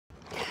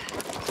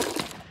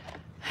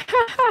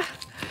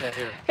Yeah,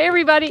 here. Hey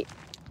everybody.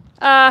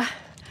 I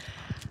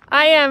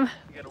am.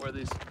 You gotta wear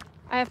these.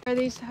 I have to wear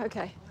these.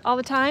 Okay. All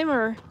the time,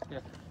 or? Yeah.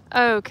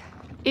 Okay.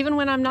 Even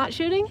when I'm not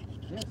shooting?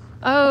 Yes.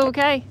 Oh,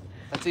 okay.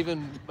 That's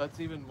even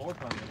more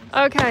fun.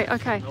 Okay.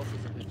 Okay.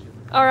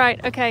 All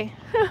right. Okay.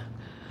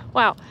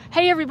 Wow.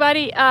 Hey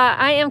everybody.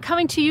 I am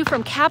coming to you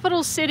from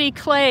Capital City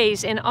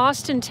Clays in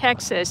Austin,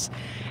 Texas.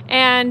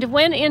 And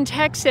when in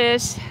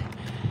Texas,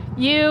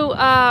 you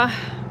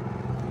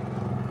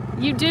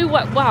do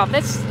what? Wow.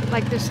 That's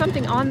like there's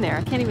something on there.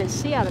 I can't even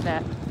see out of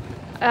that.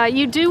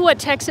 You do what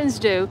Texans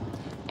do.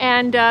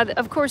 And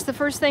of course, the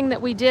first thing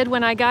that we did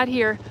when I got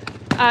here,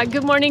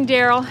 good morning,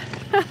 Daryl.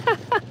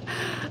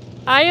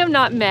 I am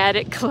not mad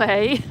at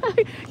clay.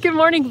 Good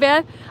morning,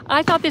 Beth.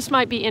 I thought this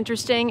might be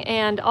interesting.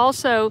 And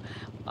also,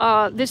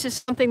 this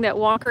is something that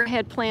Walker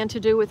had planned to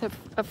do with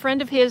a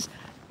friend of his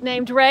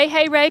named Ray.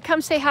 Hey, Ray,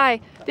 come say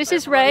hi. This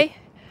is Ray.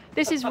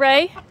 This is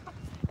Ray.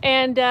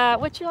 And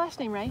what's your last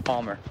name, Ray?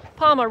 Palmer.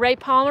 Palmer. Ray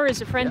Palmer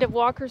is a friend of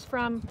Walker's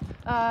from...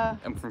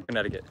 I'm from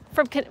Connecticut.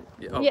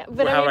 Yeah,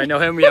 but how would I know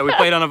him? Yeah, we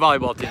played on a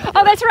volleyball team.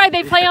 Oh, that's right.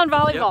 They play on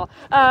volleyball.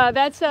 Yep.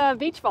 That's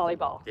beach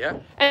volleyball. Yeah.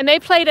 And they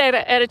played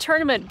at a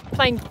tournament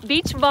playing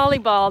beach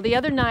volleyball the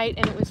other night,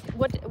 and it was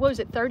what was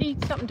it?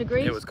 30-something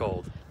degrees. It was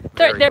cold.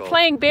 They're cold.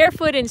 Playing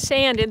barefoot in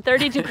sand in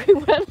 30-degree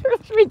weather. It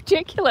was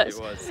ridiculous.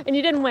 It was. And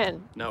you didn't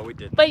win. No, we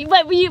didn't.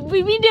 But we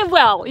did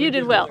well. You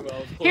did well. Really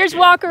well. Here's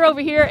Walker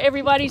over here.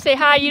 Everybody say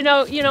hi. You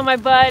know my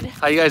bud.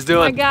 How you guys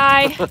doing? My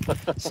guy.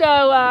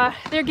 So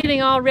they're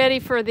getting all ready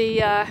for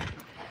the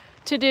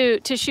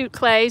to shoot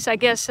clays. I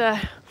guess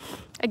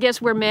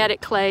we're mad at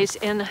clays.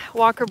 And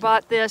Walker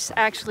bought this.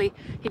 Actually,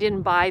 he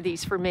didn't buy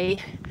these for me.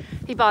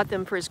 He bought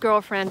them for his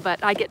girlfriend,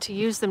 but I get to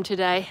use them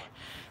today.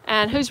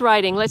 And who's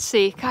writing? Let's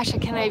see. Gosh, I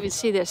can't even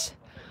see this.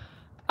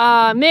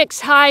 Mix,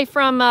 hi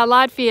from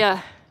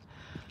Latvia.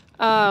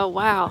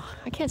 Wow,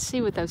 I can't see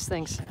with those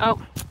things.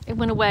 Oh, it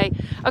went away.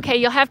 Okay,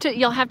 you'll have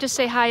to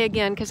say hi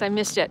again because I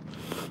missed it.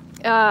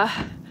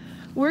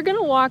 We're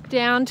gonna walk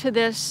down to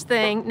this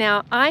thing.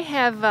 Now, I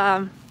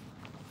have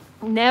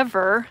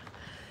never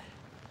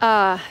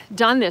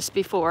done this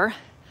before,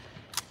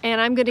 and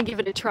I'm gonna give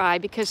it a try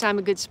because I'm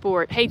a good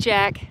sport. Hey,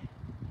 Jack.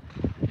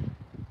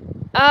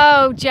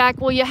 Oh, Jack,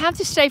 well, you have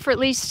to stay for at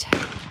least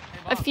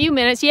a few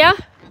minutes. Yeah?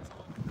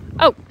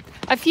 Oh,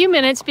 a few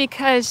minutes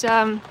because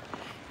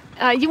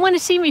you want to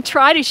see me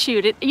try to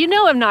shoot it. You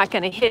know I'm not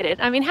going to hit it.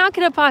 I mean, how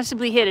could I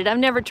possibly hit it? I've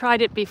never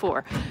tried it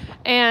before.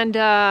 And,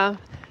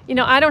 you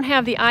know, I don't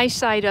have the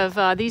eyesight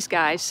of these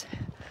guys.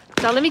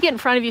 So let me get in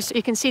front of you so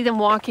you can see them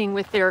walking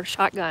with their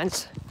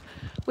shotguns.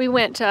 We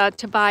went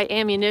to buy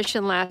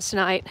ammunition last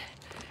night.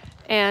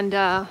 And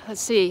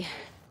let's see.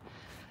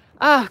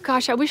 Oh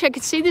gosh, I wish I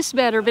could see this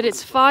better, but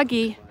it's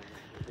foggy.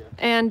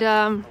 And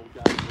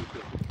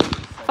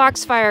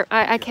Foxfire,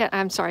 I can't,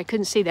 I'm sorry, I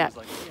couldn't see that.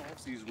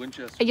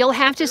 You'll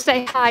have to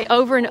say hi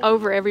over and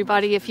over,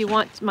 everybody, if you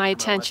want my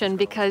attention,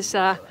 because,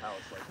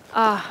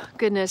 oh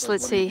goodness,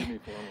 let's see.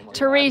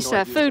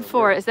 Teresa, food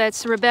for us,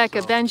 that's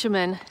Rebecca,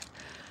 Benjamin.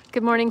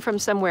 Good morning from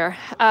somewhere,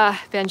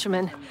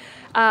 Benjamin.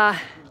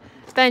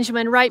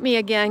 Benjamin, write me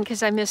again,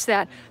 because I missed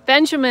that.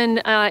 Benjamin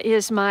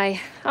is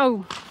my,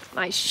 oh,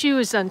 my shoe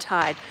is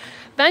untied.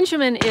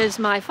 Benjamin is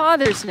my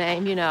father's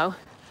name, you know.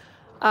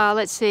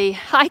 Let's see.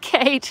 Hi,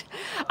 Kate.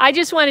 I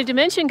just wanted to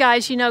mention,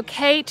 guys, you know,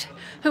 Kate,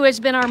 who has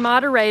been our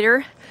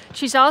moderator,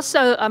 she's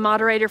also a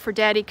moderator for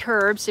Daddy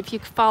Curbs, if you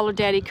follow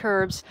Daddy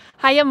Curbs.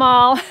 Hi,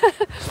 Amal.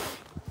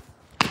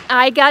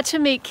 I got to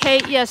meet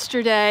Kate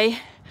yesterday.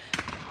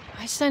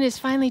 My son is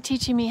finally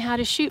teaching me how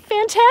to shoot.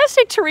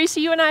 Fantastic,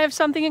 Teresa. You and I have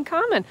something in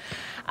common.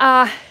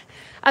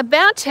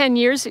 About 10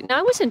 years, no,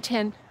 it wasn't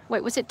 10.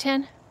 Wait, was it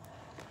 10?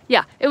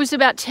 Yeah, it was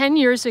about 10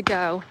 years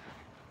ago.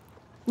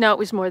 No, it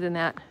was more than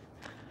that.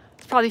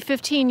 It's probably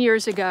 15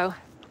 years ago.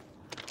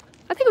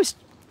 I think it was,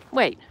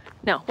 wait,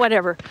 no,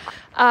 whatever.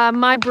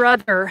 My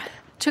brother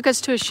took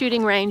us to a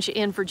shooting range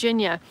in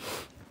Virginia,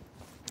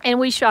 and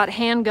we shot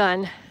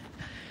handgun.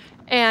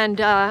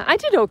 And I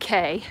did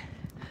okay.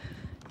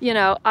 You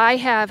know, I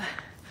have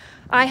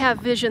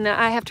vision that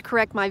I have to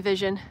correct my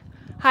vision.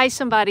 Hi,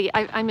 somebody,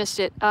 I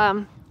missed it.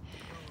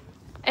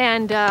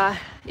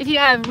 If you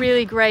have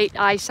really great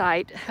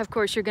eyesight, of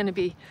course, you're going to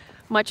be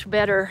much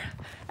better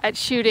at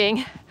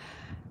shooting.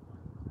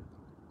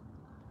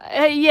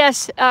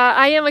 Yes,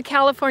 I am a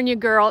California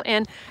girl,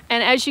 and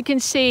as you can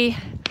see,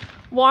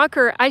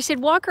 Walker, I said,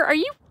 Walker, are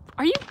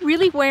you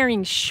really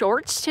wearing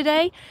shorts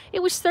today?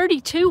 It was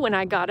 32 when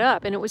I got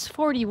up, and it was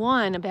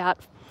 41 about,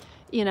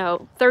 you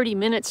know, 30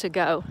 minutes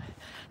ago.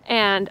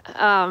 And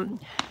I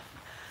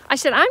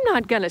said, I'm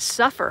not going to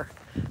suffer.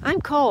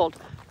 I'm cold.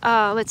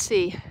 Let's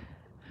see.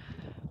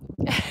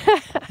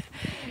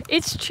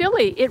 It's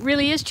chilly. It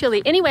really is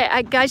chilly. Anyway,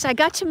 guys, I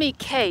got to meet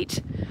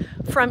Kate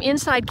from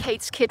inside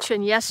Kate's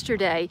kitchen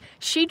yesterday.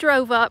 She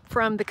drove up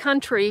from the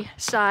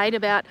countryside,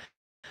 about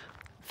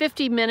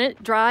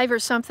 50-minute drive or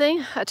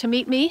something, to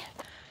meet me.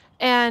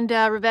 And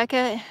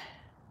Rebecca,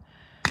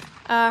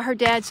 her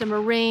dad's a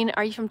Marine.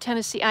 Are you from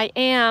Tennessee? I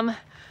am,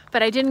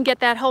 but I didn't get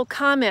that whole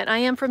comment. I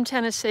am from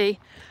Tennessee.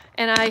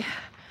 And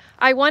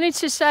I wanted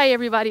to say,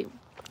 everybody,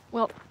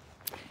 well,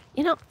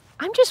 you know,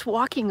 I'm just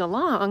walking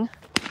along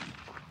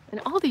and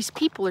all these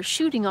people are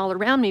shooting all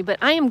around me, but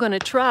I am going to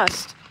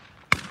trust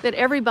that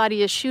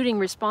everybody is shooting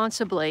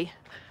responsibly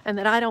and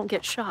that I don't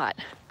get shot.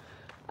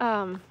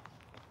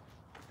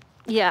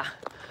 Yeah,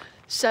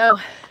 so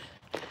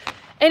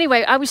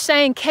anyway, I was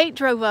saying Kate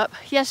drove up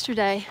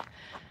yesterday.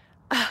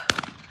 Oh,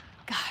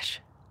 gosh.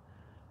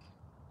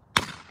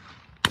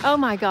 Oh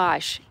my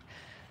gosh.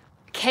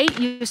 Kate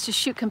used to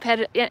shoot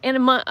competitive, and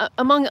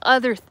among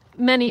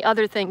many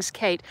other things,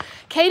 Kate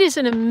is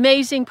an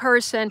amazing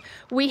person.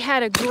 We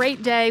had a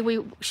great day.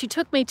 She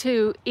took me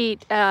to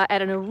eat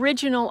at an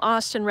original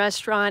Austin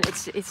restaurant.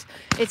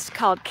 It's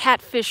called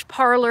Catfish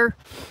Parlor,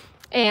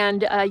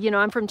 and you know,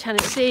 I'm from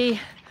Tennessee,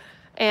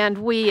 and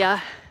we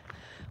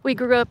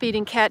grew up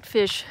eating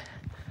catfish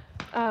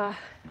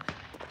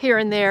here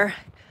and there.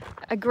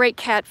 A great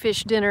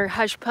catfish dinner,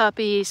 hush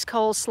puppies,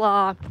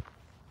 coleslaw.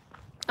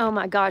 Oh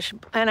my gosh,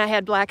 and I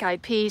had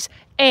black-eyed peas,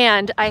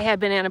 and I had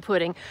banana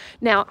pudding.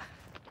 Now,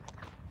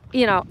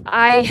 you know,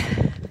 I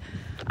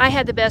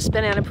had the best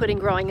banana pudding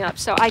growing up,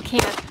 so I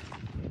can't...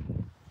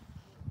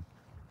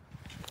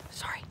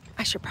 Sorry,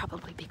 I should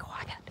probably be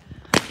quiet.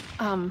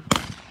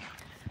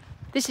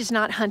 This is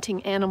not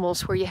hunting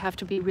animals where you have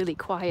to be really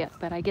quiet,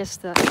 but I guess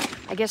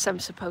I'm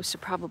supposed to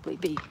probably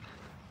be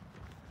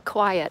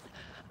quiet.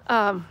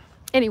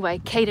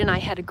 Anyway, Kate and I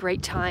had a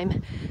great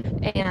time,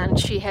 and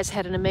she has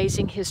had an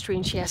amazing history,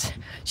 and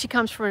she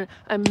comes from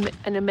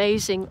an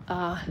amazing,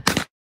 wow,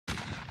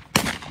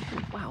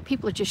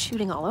 people are just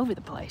shooting all over the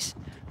place.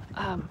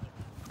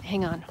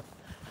 Hang on,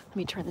 let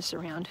me turn this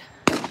around.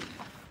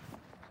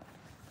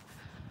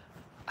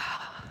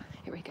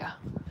 Here we go.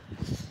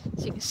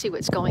 So you can see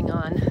what's going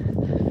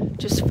on.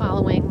 Just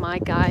following my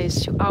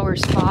guys to our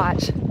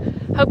spot.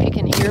 Hope you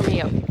can hear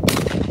me.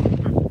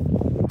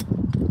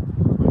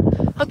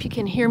 Hope you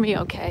can hear me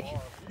okay.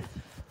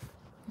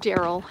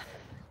 Daryl,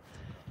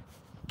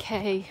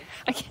 Kaye.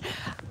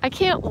 I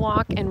can't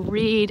walk and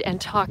read and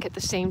talk at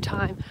the same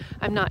time.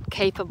 I'm not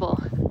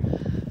capable.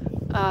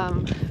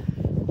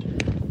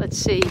 Let's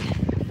see.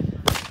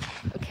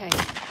 Okay.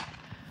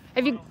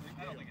 Have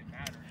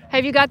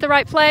you got the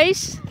right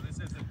place?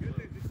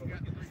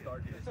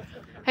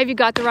 Have you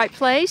got the right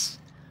place?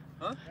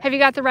 Huh? Have you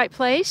got the right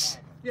place?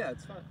 Yeah,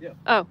 it's fine. Yeah.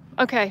 Oh,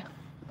 okay.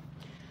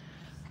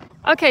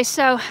 Okay,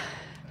 so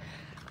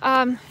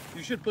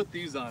you should put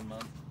these on,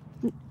 Mom.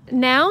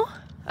 now?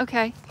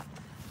 Okay.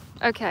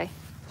 Okay.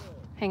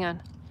 Hang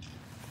on.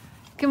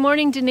 Good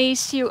morning,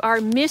 Denise. You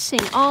are missing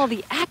all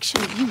the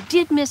action. You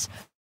did miss...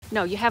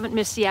 No, you haven't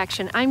missed the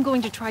action. I'm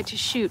going to try to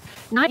shoot.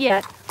 Not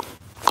yet.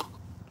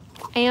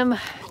 I am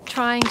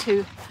trying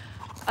to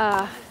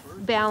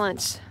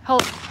balance.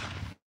 Hold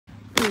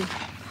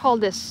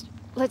this.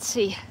 Let's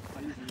see.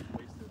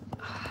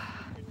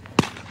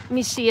 Let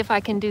me see if I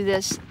can do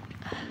this.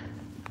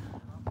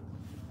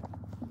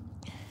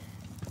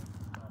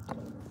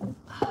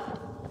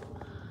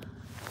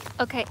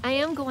 Okay, I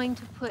am going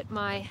to put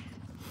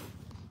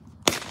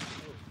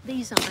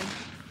these on.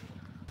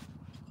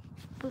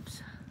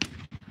 Oops.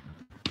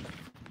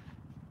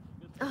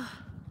 Oh,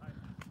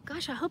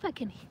 gosh, I hope I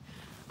can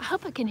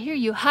hear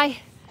you. Hi.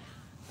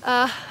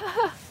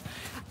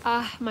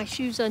 My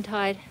shoe's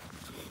untied.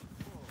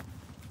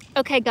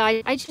 Okay,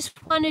 guys, I just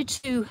wanted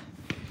to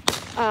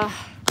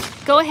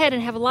go ahead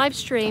and have a live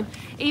stream,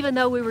 even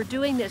though we were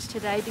doing this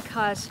today,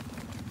 because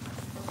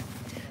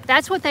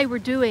that's what they were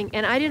doing,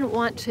 and I didn't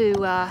want to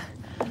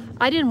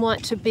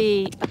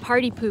be a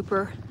party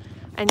pooper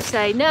and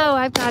say, no,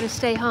 I've got to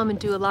stay home and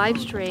do a live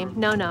stream.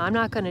 No, I'm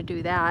not going to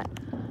do that.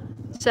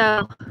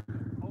 So,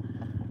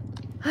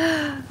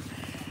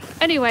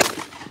 anyway,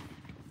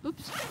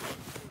 oops.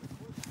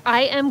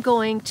 I am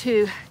going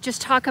to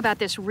just talk about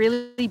this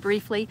really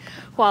briefly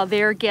while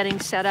they're getting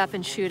set up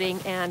and shooting.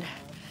 And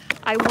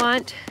I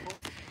want,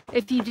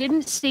 if you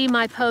didn't see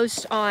my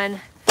post on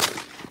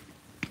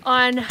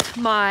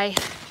my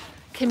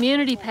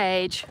community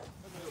page,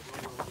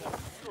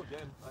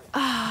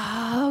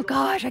 oh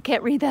gosh, I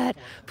can't read that.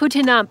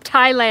 Putinump,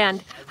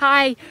 Thailand.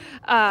 Hi,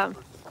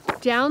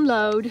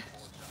 download.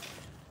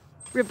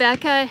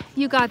 Rebecca,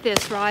 you got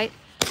this, right?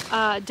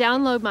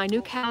 Download my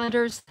new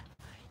calendars.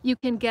 You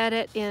can get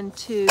it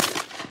into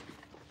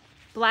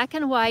black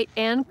and white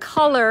and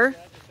color.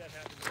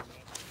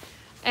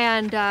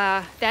 And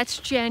that's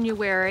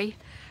January.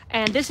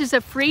 And this is a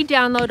free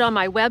download on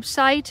my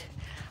website.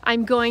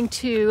 I'm going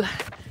to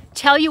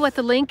tell you what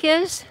the link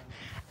is,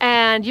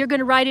 and you're going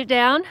to write it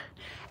down.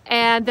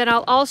 And then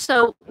I'll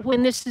also,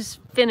 when this is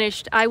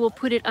finished, I will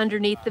put it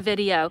underneath the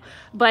video.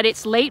 But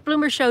it's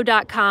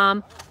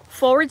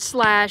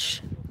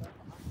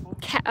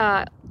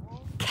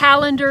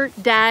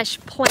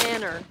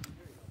latebloomershow.com/calendar-planner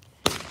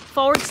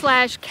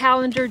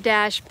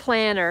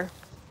 /calendar-planner.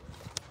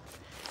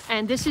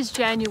 And this is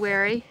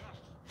January.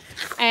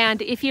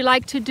 And if you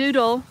like to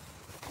doodle,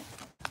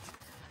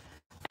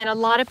 and a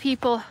lot of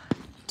people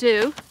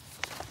do,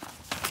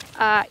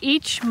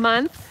 each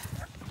month,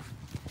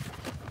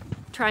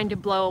 trying to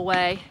blow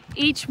away,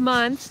 each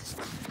month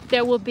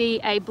there will be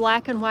a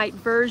black and white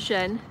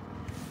version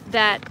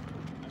that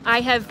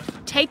I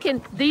have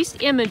taken these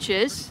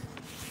images.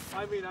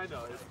 I mean, I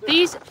know.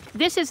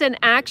 This is an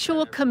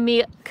actual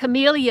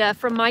camellia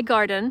from my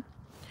garden,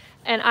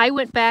 and I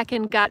went back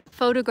and got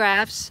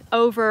photographs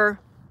over.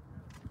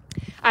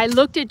 I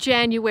looked at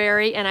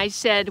January and I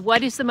said,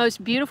 what is the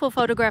most beautiful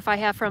photograph I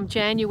have from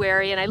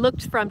January? And I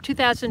looked from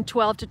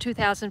 2012 to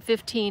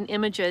 2015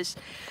 images.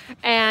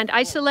 And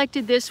I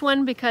selected this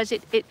one because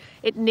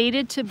it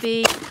needed to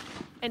be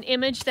an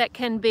image that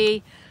can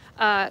be,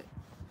 how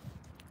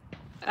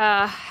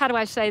do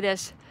I say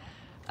this?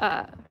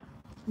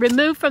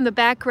 Removed from the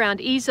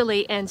background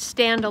easily and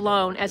stand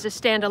alone as a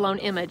standalone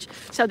image.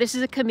 So this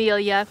is a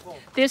camellia.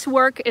 This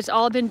work has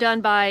all been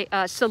done by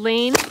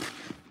Celine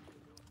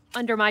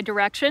under my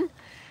direction.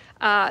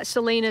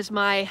 Celine is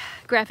my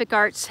graphic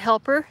arts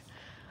helper.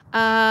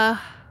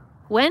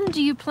 When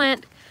do you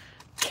plant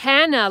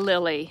canna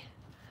lily?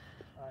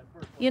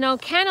 You know,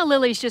 canna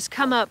lilies just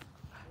come up.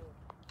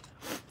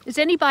 Does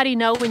anybody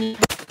know when you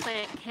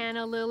plant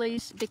canna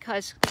lilies?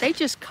 Because they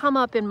just come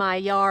up in my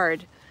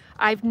yard.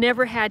 I've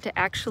never had to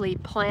actually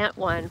plant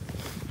one.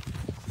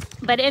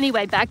 But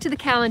anyway, back to the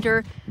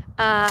calendar.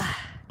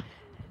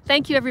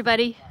 Thank you,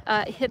 everybody.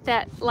 Hit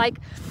that like.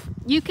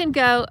 You can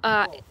go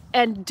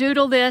and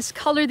doodle this,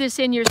 color this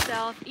in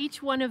yourself.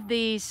 Each one of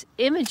these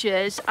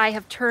images I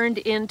have turned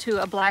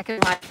into a black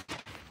and white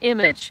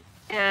image.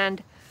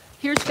 And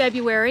here's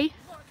February.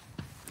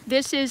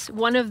 This is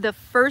one of the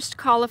first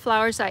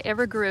cauliflowers I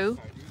ever grew.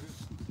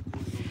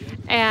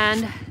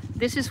 And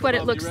this is what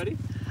it looks like.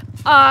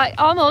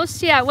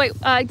 Almost, yeah, wait,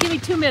 give me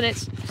 2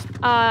 minutes.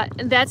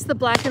 That's the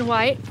black and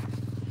white.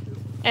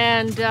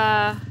 And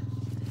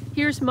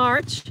here's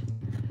March.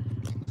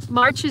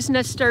 March is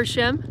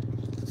nasturtium.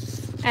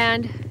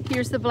 And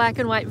here's the black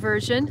and white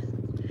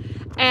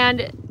version.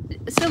 And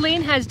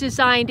Celine has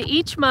designed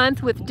each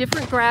month with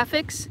different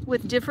graphics,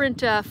 with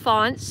different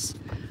fonts.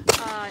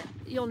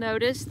 You'll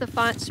notice the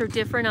fonts are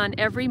different on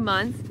every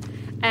month.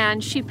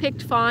 And she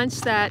picked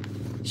fonts that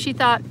she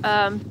thought,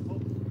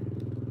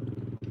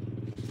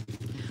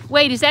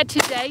 wait, is that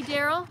today,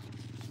 Daryl?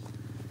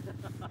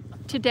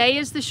 Today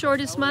is the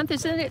shortest month,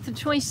 isn't it? The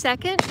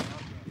 22nd?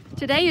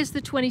 Today is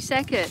the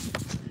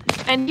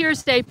 22nd. And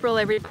here's April,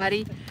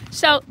 everybody.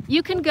 So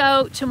you can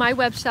go to my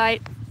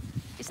website.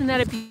 Isn't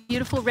that a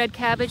beautiful red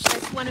cabbage?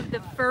 That's one of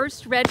the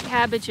first red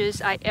cabbages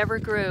I ever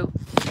grew.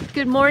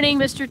 Good morning,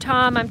 Mr.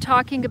 Tom. I'm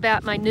talking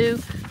about my new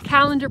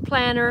calendar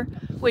planner,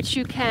 which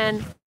you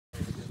can,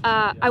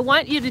 I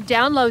want you to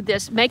download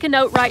this. Make a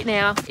note right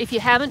now if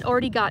you haven't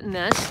already gotten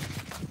this.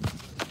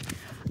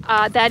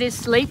 That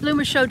is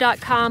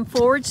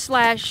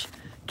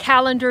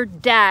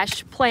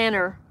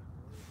latebloomershow.com/calendar-planner.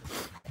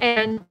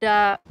 And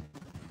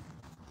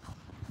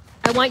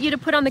I want you to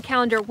put on the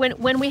calendar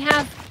when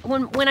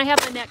I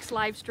have the next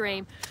live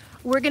stream,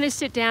 we're going to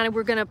sit down and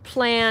we're going to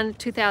plan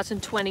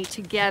 2020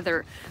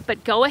 together.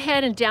 But go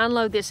ahead and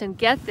download this and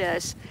get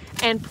this.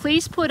 And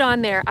please put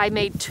on there, I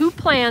made 2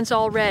 plans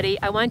already.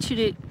 I want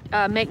you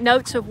to make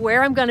notes of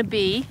where I'm going to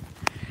be.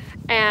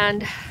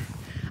 And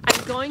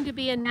I'm going to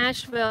be in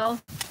Nashville.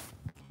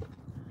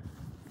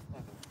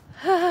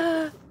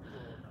 I'm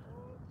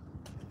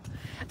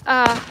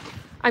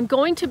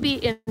going to be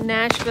in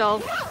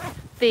Nashville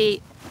the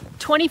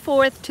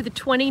 24th to the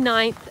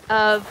 29th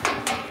of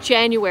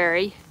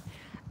January,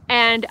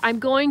 and I'm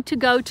going to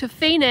go to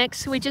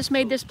Phoenix. We just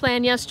made this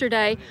plan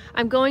yesterday.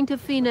 I'm going to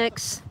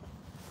Phoenix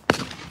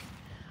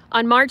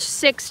on March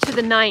 6th to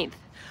the 9th.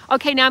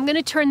 Okay, now I'm going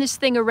to turn this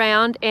thing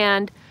around,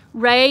 and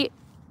Ray,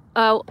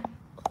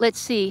 let's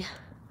see.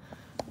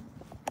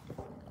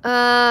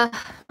 Ray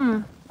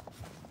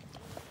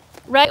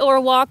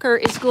or Walker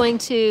is going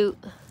to,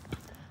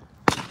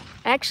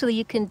 actually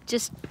you can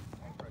just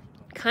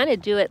kind of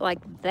do it like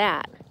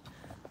that.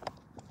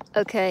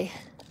 Okay.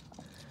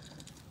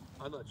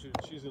 I'm not shooting.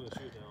 She's gonna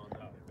shoot now on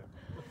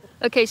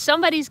that. Okay,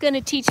 somebody's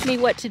gonna teach me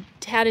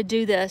how to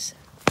do this.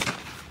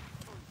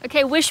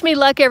 Okay, wish me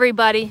luck,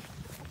 everybody.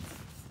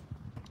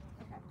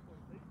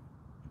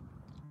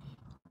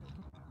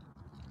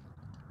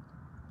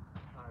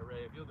 All right,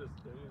 Ray, if you'll just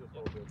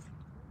hold this.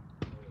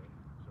 Okay,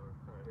 sure.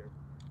 All right, here.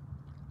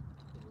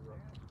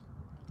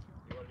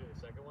 You want to do the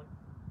second one?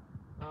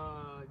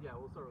 Yeah,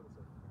 we'll start with the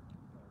second.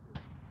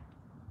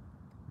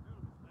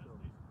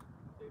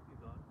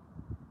 Safety's on.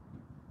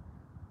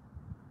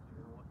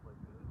 You're gonna want like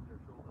your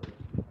shoulder.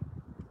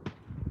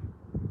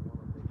 You want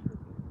to make sure.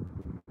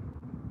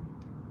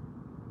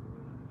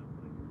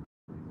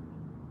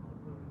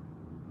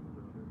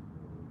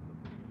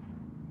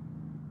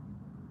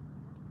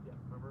 Yeah,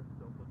 remember?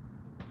 Don't put.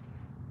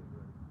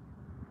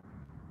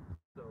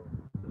 So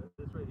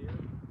this right here,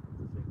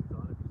 the safety's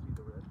on. If you see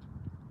the red,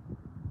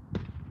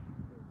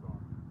 it's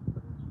off.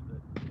 But then just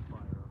let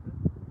fire on it.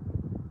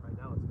 Right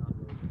now it's not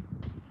loaded.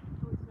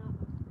 Oh, it's not.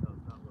 No,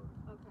 it's not loaded.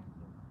 Okay.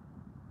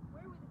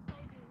 Where would it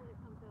play when it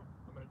comes up?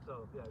 I'm gonna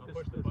I'll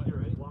push the button. You're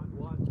ready? Watch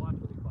when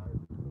he fires.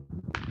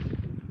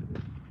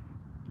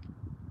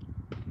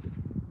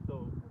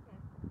 So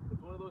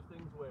it's one of those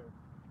things where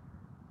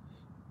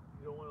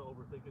you don't want to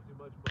overthink it too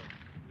much, but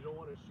you don't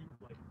want to shoot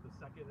like the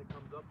second it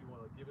comes up. You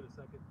want to give it a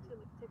second.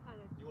 To kind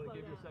of You want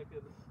to give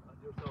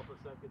yourself a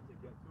second to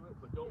get to it,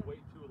 but don't wait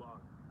too long.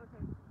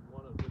 Okay. You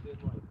want to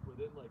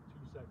within like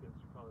 2 seconds.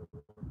 You probably will.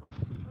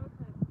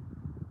 Okay.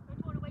 Don't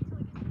you want to wait till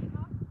it gets to the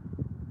top?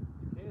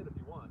 You can if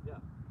you want.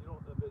 Yeah. You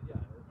don't. But yeah.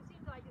 It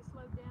seems like it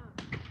slowed down.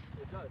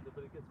 It does,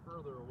 but it gets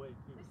further away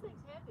too. This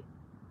thing's heavy.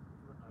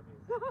 I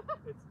mean,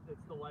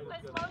 it's the light.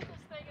 Let's load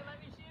this thing and let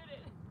me shoot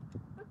it.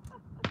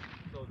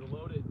 So to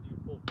load it, you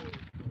pull forward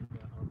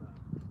on that.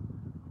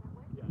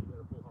 Yeah, you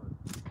gotta pull hard.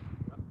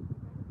 Yep.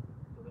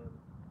 So then,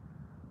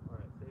 all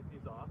right,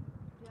 safety's off.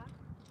 Yeah.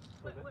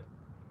 What? Is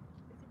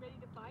it ready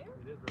to fire?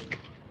 It is ready to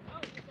fire.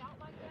 Oh, it's out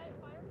like that. It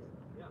fires.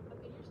 Yeah.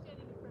 Okay, you're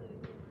standing in front of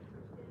it.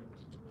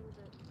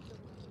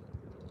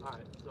 All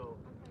right, so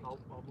I'll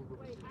move it.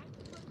 Wait, I'm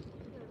supposed to do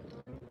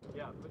this.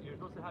 Yeah, but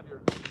you're supposed to have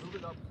move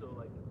it up so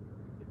like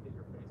you can get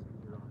your face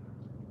when you're on there.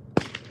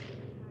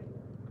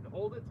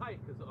 Hold it tight,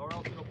 or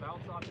else it'll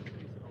bounce off your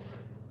face and all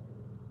that.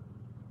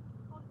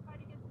 Hold it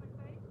tight against my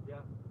face?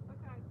 Yeah.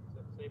 Okay.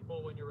 Say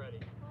pull when you're ready.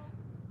 Pull.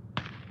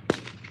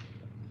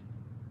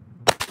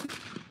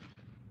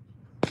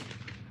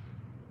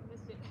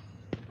 Missed it.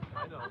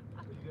 I know.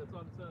 But that's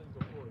what I'm saying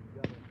before. You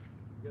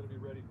gotta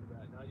be ready for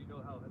that. Now you know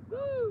how that's done.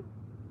 Woo!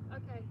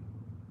 Okay.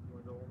 You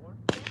wanna go one more?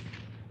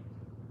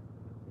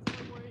 Is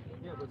there more in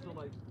Yeah, but so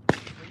like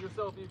bring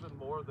yourself even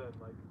more than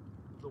like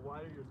the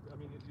wider you're. I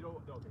mean, if you don't.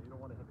 Okay, you don't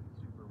want to have it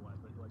super wet,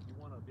 but like you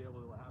want to be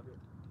able to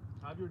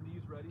have your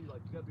knees ready. Like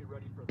you gotta be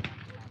ready for that to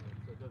happen,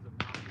 so it doesn't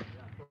knock you.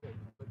 Yeah. Okay,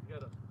 but you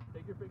gotta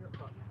take your finger.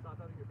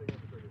 Stop having your finger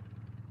on the trigger.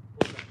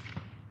 Pull back.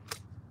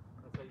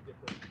 That's how you get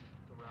the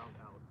round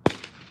out.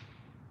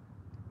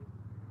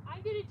 I'm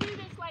gonna do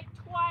this like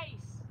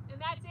twice, and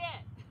that's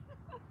it.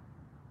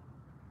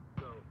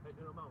 So, hey,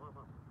 no, Mom.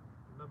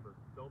 Remember,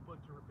 don't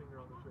put your finger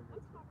on the trigger.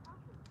 What's my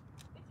problem?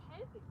 It's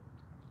heavy.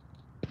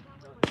 No,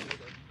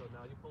 so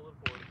now you pull it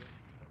forward again.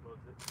 That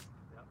loads it.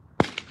 Yep.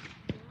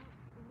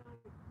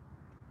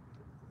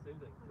 It's the same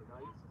thing. So now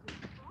you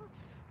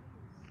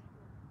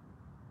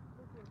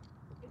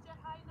Is that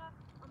high enough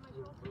on my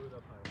shoulder? move it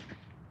up higher.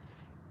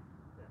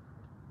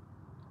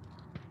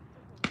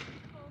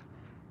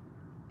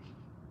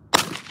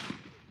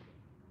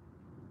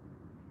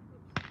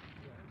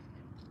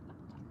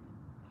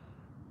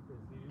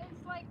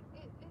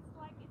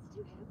 It's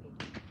too heavy.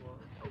 Well,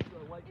 it's a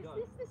light gun.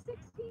 Is this the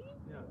 16?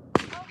 Yeah.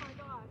 Oh my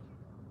gosh.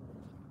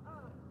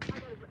 Oh,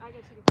 I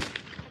gotta take a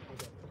picture.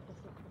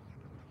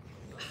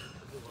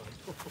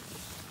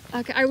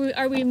 Okay,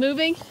 are we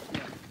moving?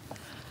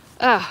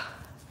 Oh.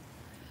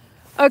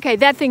 Okay,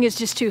 that thing is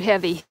just too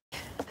heavy.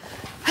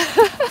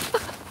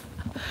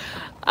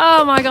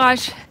 Oh my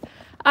gosh.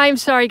 I'm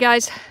sorry,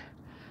 guys.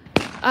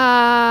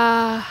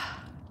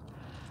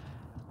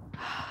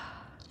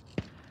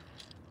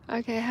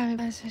 Okay, how many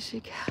times did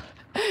she kill?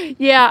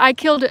 Yeah, I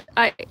killed it.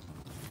 I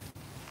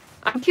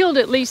killed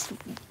at least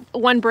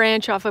one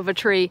branch off of a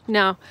tree.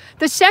 No,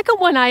 the second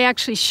one I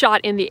actually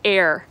shot in the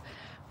air,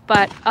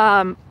 but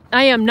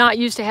I am not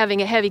used to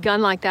having a heavy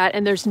gun like that,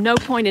 and there's no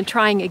point in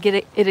trying to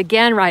get it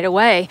again right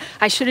away.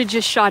 I should have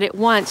just shot it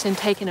once and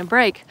taken a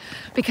break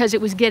because it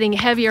was getting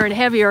heavier and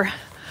heavier,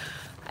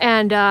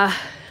 and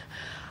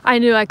I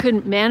knew I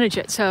couldn't manage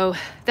it, so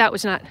that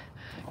was not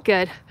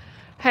good.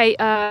 Hey,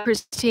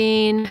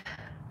 Christine.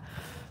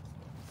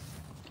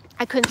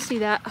 I couldn't see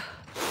that.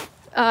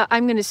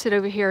 I'm gonna sit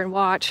over here and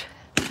watch,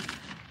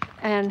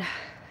 and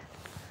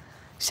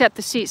except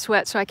the seat's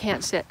wet, so I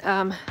can't sit.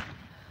 I'm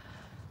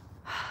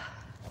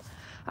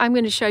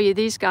gonna show you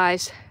these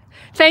guys.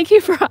 Thank you,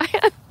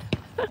 Brian.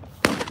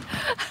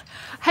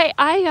 Hey,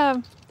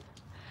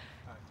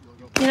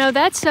 you know,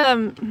 that's,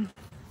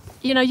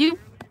 you know, you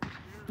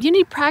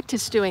need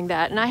practice doing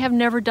that, and I have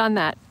never done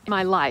that in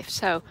my life.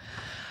 So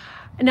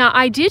now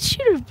I did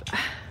shoot I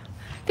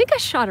think I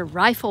shot a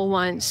rifle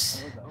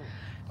once.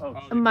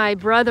 My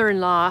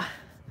brother-in-law,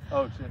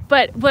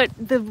 but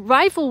the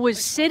rifle was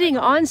sitting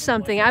on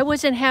something. I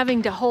wasn't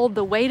having to hold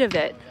the weight of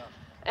it,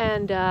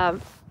 and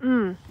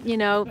you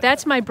know,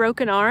 that's my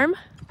broken arm.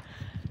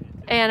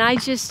 And I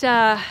just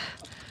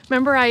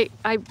remember I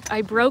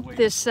broke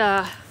this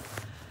arm.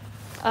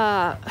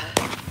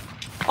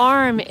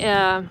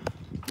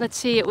 Let's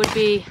see, it would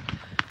be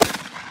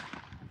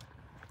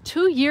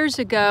 2 years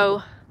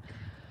ago.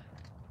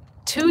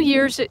 2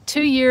 years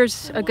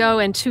ago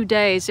and 2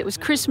 days. It was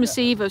Christmas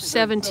Eve of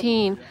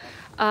 17.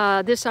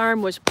 This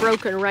arm was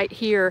broken right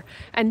here,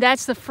 and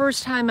that's the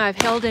first time I've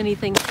held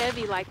anything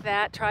heavy like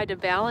that, tried to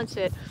balance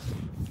it.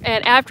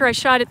 And after I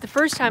shot it the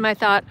first time, I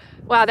thought,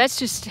 wow, that's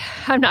just,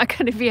 I'm not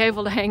going to be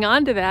able to hang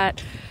on to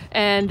that.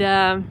 And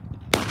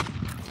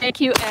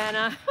thank you,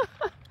 Anna.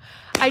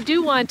 I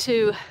do want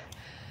to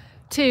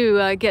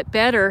get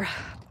better,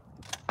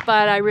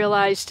 but I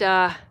realized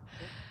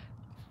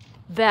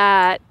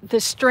that the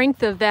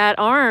strength of that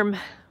arm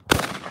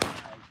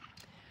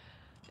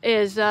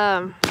is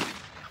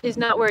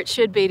not where it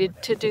should be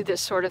to do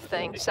this sort of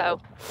thing. So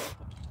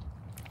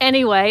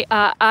anyway,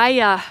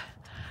 I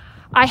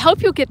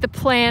hope you'll get the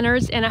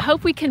planners, and I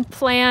hope we can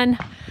plan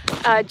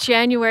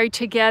January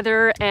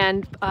together,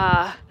 and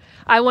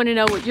I want to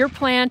know what you're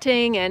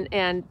planting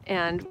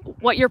and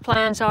what your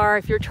plans are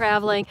if you're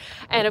traveling.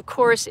 And of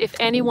course, if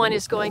anyone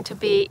is going to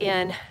be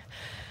in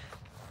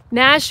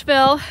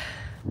Nashville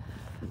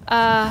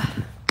at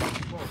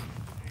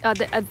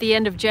the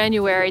end of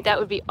January, that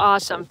would be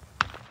awesome.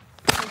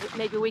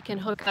 Maybe we can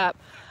hook up.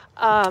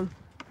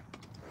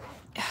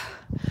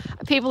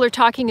 People are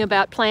talking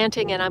about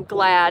planting, and I'm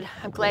glad.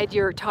 I'm glad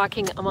you're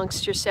talking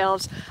amongst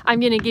yourselves. I'm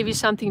going to give you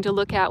something to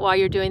look at while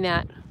you're doing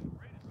that.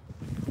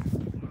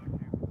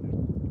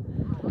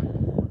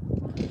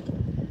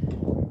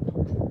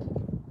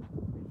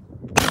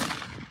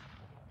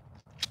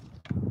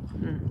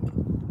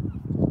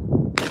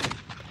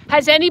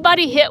 Has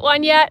anybody hit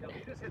one yet? Yeah,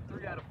 we just hit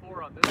 3 out of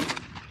 4 on this one.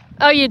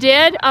 Oh, you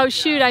did? Oh,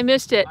 shoot, yeah. I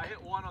missed it. I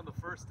hit 1 on the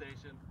first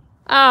station.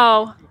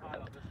 Oh,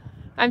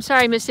 I'm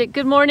sorry I missed it.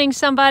 Good morning,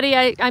 somebody.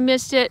 I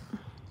missed it.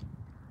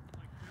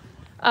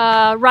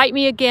 Write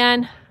me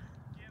again.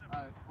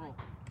 Cool.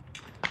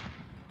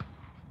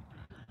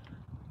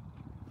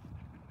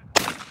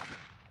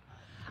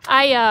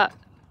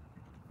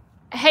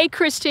 Hey,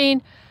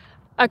 Christy,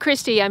 I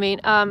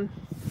mean,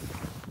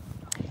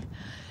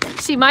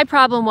 see, my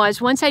problem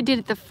was once I did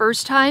it the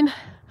first time,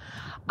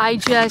 I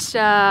just,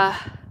 my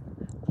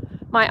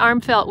arm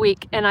felt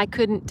weak and I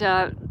couldn't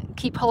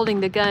keep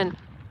holding the gun.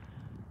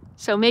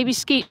 So maybe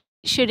skeet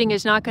shooting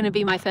is not going to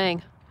be my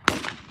thing.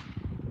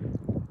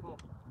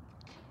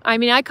 I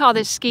mean, I call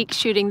this skeet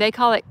shooting. They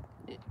call it...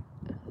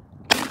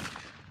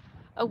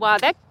 Oh, wow,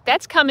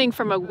 that's coming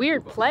from a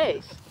weird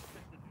place.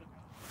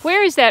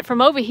 Where is that?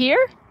 From over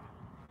here?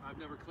 I've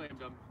never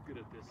claimed I'm good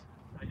at this.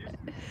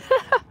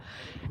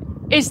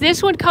 Is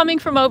this one coming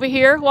from over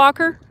here,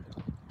 Walker?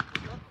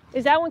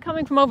 Is that one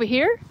coming from over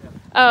here? Yeah.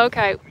 Oh,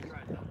 okay.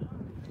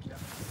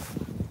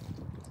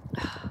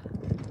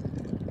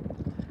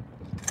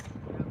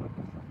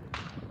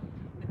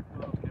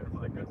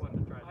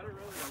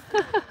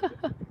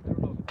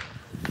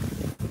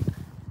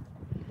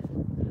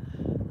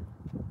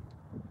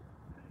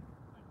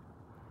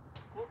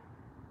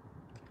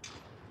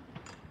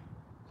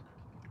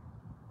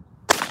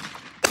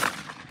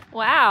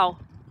 Wow,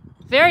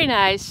 very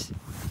nice.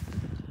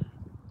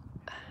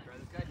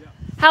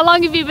 How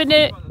long have you been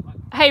doing?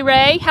 Hey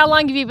Ray, how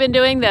long have you been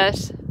doing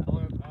this? I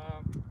don't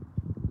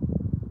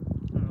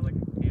know, like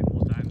a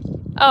handful of times.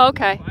 Oh,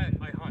 okay.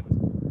 I hunt.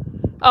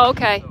 Oh,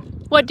 okay. So,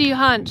 what do you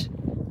hunt?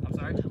 I'm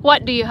sorry?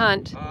 What do you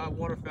hunt?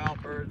 Waterfowl,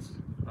 birds,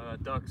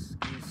 ducks,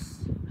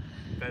 geese,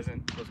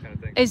 pheasant, those kind of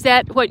things. Is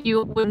that what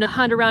you would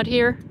hunt around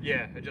here?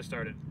 Yeah, I just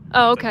started.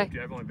 Oh, okay.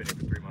 I've only been here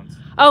for 3 months.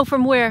 Oh,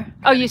 from where?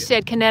 Oh, you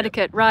said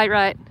Connecticut. Right,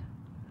 right.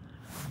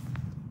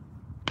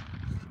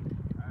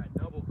 All right,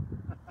 double.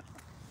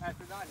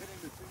 After not hitting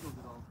the singles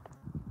at all.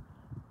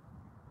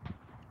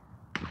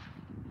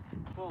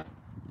 Pull.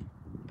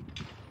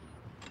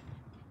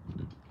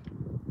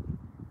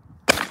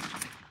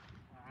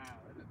 Wow,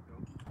 that didn't go.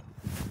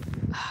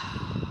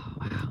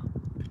 Wow.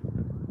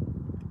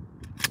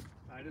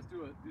 All right, just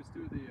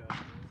do the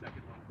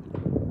second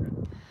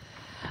one.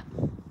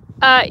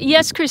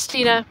 Yes,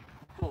 Christina.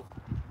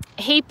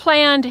 He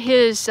planned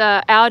his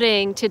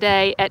outing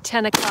today at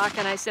 10 o'clock,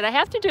 and I said, I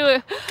have to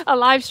do a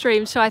live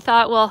stream. So I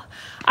thought, well,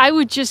 I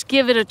would just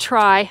give it a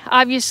try.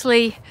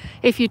 Obviously,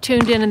 if you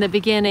tuned in the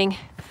beginning,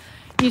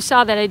 you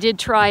saw that I did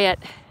try it.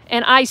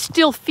 And I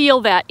still feel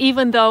that,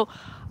 even though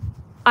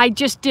I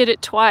just did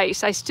it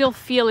twice. I still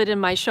feel it in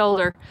my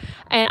shoulder.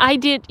 And I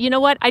did, you know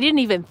what? I didn't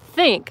even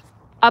think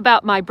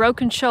about my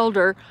broken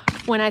shoulder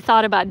when I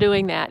thought about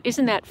doing that.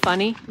 Isn't that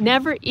funny?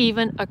 Never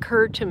even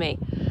occurred to me.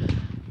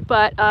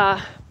 But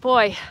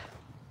boy,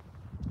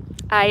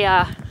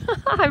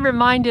 I'm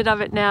reminded of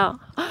it now.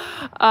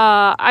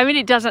 I mean,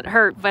 it doesn't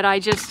hurt, but I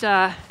just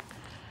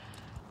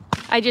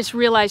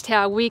realized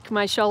how weak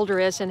my shoulder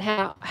is and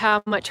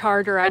how much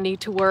harder I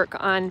need to work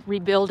on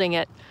rebuilding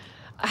it.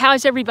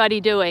 How's everybody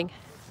doing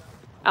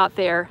out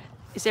there?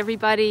 Is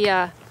everybody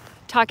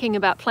talking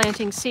about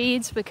planting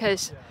seeds?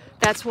 Because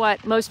that's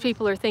what most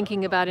people are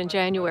thinking about in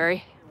January.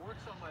 It works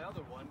on my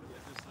other one, but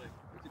it's just like,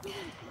 it's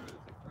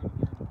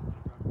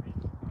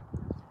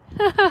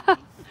a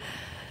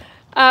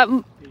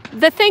good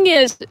the thing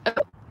is,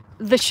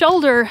 the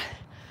shoulder,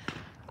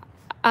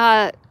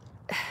 here's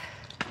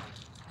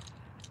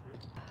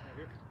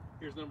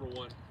number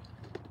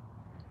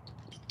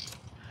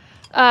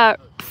 1.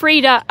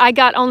 Frida, I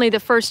got only the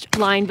first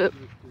line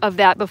of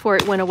that before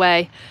it went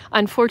away.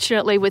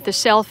 Unfortunately, with the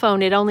cell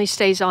phone, it only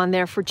stays on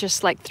there for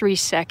just like 3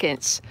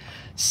 seconds.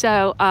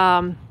 So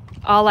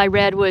all I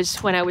read was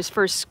when I was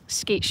first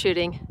skeet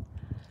shooting.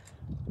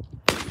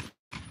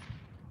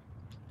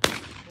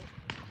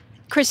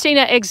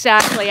 Christina,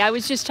 exactly. I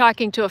was just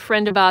talking to a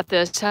friend about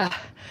this.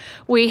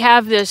 We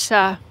have this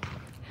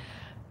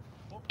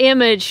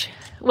image,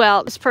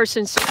 well, this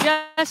person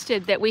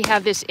suggested that we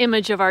have this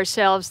image of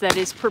ourselves that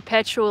is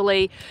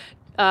perpetually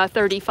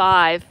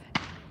 35.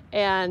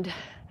 And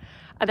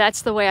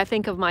that's the way I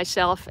think of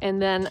myself.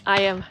 And then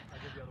I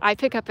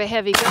pick up a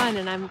heavy gun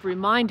and I'm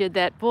reminded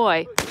that,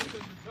 boy,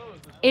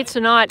 it's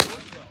not,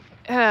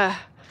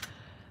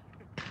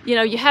 you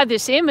know, you have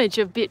this image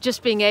of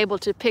just being able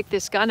to pick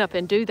this gun up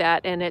and do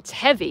that, and it's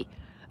heavy.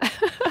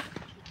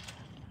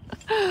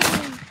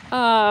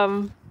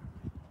 I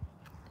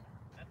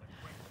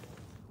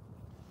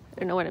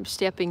don't know what I'm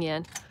stepping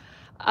in.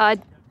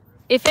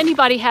 If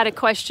anybody had a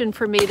question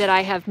for me that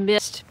I have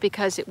missed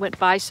because it went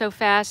by so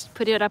fast,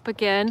 put it up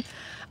again.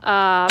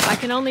 I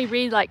can only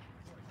read like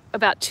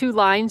about 2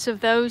 lines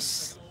of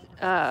those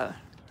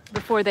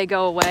before they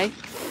go away.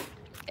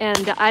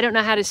 And I don't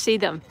know how to see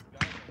them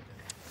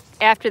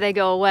after they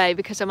go away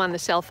because I'm on the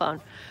cell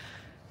phone.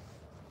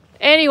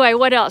 Anyway,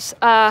 what else?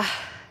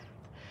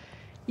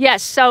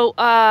 Yes, so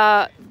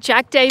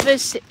Jack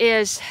Davis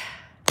is,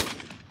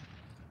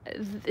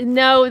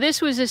 no,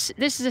 this is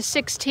a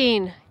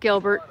 16,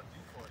 Gilbert.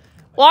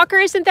 Walker,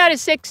 isn't that a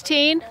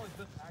 16?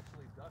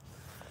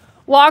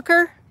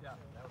 Walker?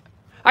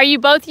 Are you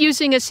both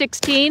using a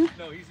 16?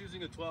 No, he's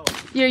using a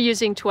 12. You're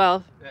using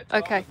 12. Yeah,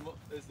 12 okay.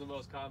 Is the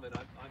most common.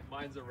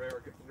 Mine's a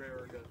rarer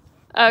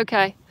gun.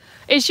 Okay.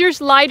 Is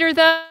yours lighter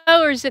though,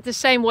 or is it the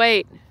same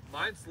weight?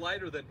 Mine's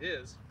lighter than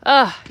his.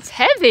 It's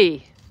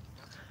heavy.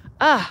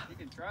 You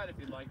can try it if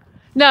you'd like.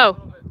 No.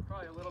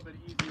 Probably a little bit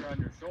easier on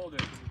your shoulder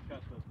because you've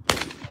got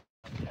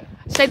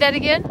the... Say that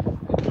again?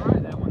 You can try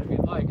that one if you'd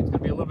like. It's going to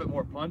be a little bit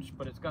more punch,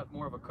 but it's got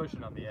more of a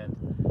cushion on the end.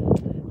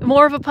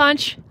 More of a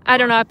punch? I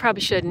don't know, I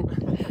probably shouldn't.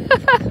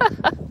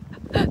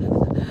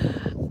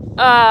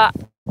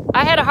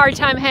 I had a hard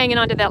time hanging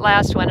on to that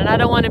last one, and I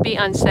don't want to be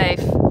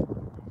unsafe.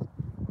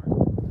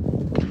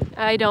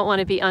 I don't want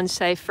to be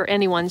unsafe for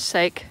anyone's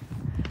sake.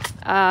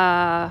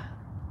 Yeah,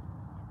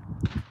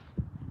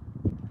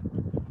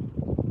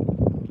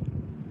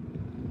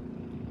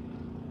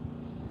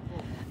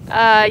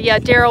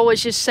 Daryl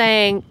was just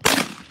saying,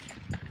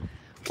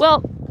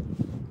 well,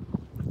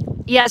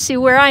 yeah, see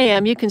where I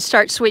am, you can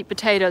start sweet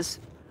potatoes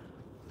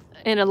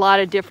in a lot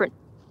of different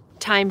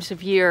times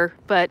of year,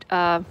 but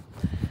I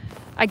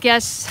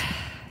guess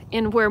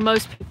in where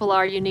most people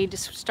are, you need to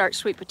start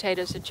sweet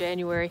potatoes in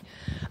January.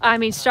 I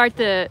mean, start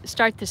the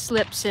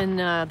slips in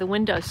the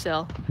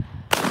windowsill.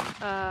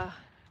 How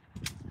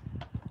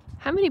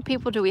many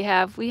people do we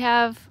have? We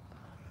have,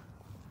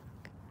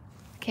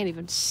 I can't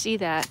even see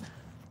that.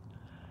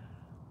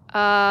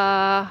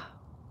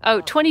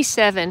 Oh,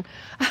 27.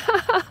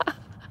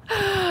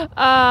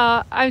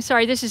 I'm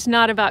sorry, this is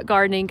not about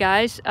gardening,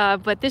 guys,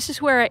 but this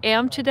is where I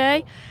am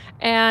today.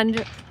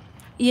 And,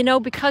 you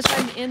know, because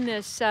I'm in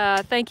this,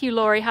 thank you,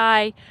 Lori,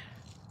 hi.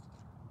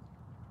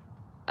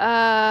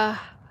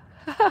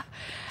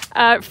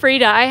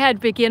 Frida, I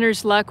had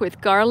beginner's luck with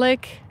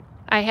garlic.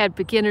 I had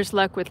beginner's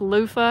luck with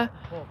loofah.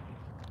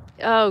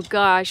 Oh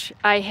gosh,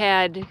 I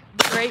had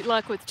great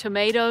luck with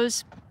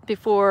tomatoes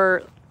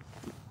before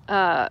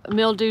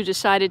mildew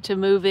decided to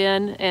move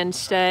in and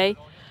stay.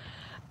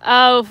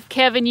 Oh,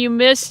 Kevin, you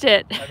missed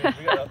it.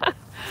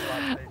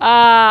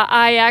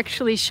 I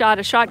actually shot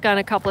a shotgun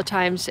a couple of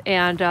times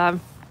and I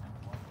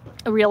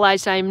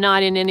realized I'm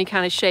not in any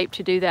kind of shape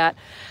to do that.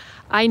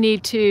 I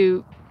need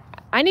to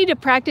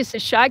practice a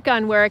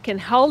shotgun where I can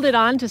hold it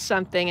onto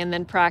something and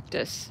then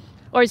practice.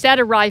 Or is that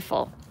a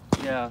rifle?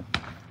 Yeah.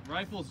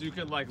 Rifles you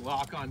can like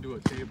lock onto a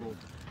table.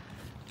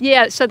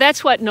 Yeah, so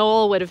that's what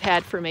Noel would have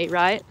had for me,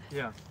 right?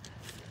 Yeah.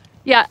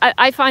 Yeah,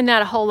 I find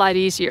that a whole lot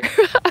easier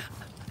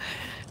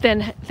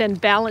than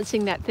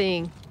balancing that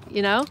thing,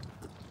 you know?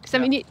 Because I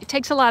mean, it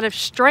takes a lot of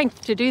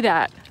strength to do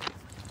that.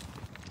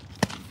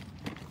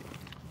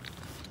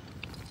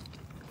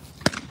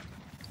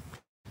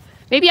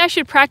 Maybe I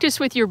should practice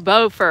with your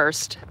bow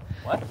first.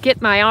 What?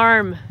 Get my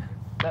arm.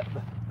 That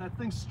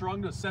thing's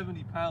strung to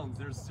 70 pounds.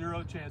 There's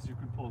zero chance you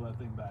can pull that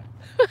thing back.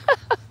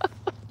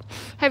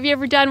 Have you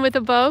ever done with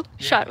a bow?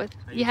 Yeah, Shot with?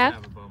 You have? I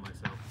have a bow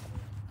myself.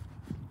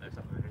 There's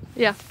something right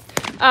here.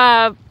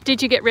 Yeah.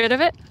 Did you get rid of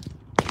it?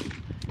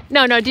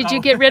 No, did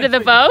you get rid of the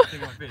bow?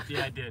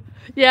 Yeah, I did.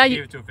 Yeah. I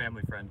gave it to a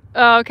family friend.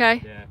 Oh,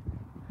 okay.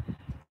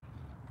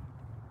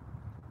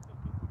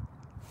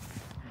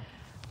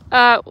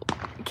 Yeah.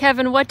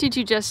 Kevin, what did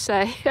you just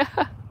say?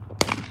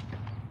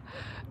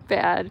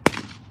 Bad.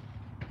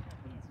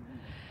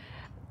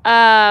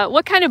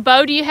 What kind of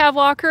bow do you have,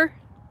 Walker?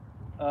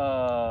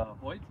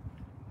 Hoyt.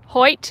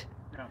 Hoyt?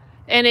 Yeah.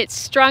 And it's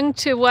strung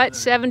to what,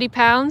 70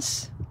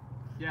 pounds?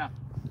 Yeah.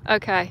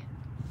 Okay.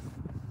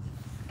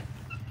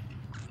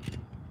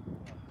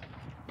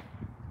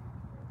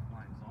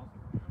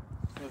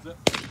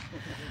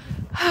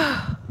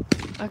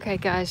 Okay,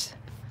 guys.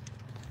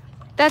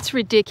 That's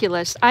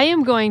ridiculous.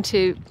 I'm going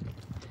to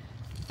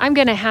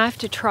have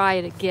to try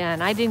it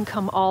again. I didn't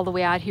come all the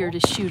way out here to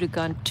shoot a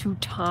gun 2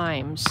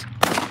 times.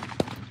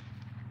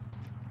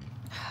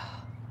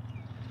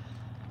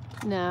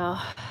 No,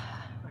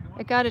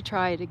 I gotta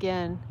try it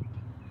again.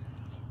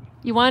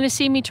 You want to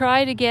see me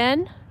try it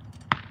again?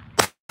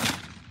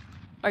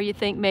 Or you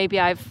think maybe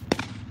that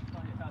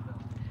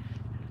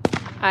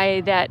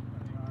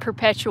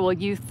perpetual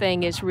youth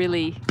thing is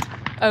really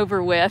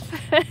over with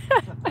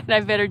and I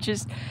better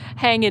just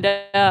hang it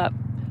up.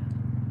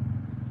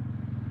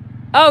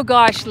 Oh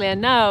gosh,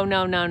 Lynn, no.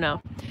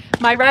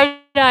 My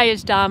right eye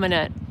is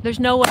dominant. There's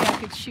no way I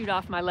could shoot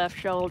off my left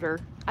shoulder.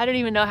 I don't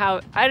even know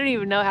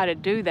how to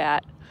do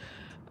that.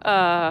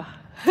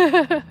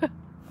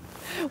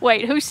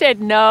 Wait, who said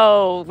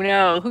no?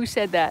 No, who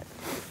said that?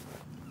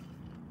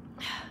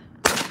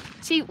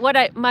 See,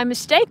 my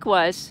mistake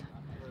was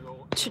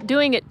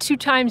doing it 2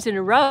 times in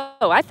a row.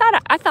 I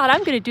thought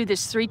I'm going to do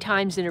this 3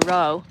 times in a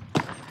row.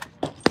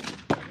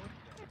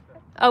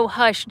 Oh,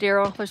 hush,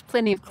 Daryl. There's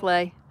plenty of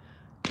clay.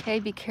 Okay,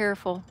 be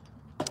careful.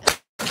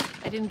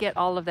 I didn't get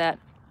all of that.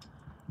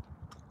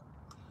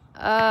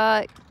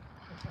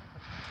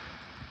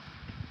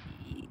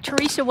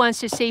 Teresa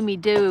wants to see me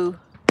do.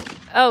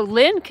 Oh,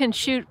 Lynn can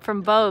shoot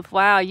from both.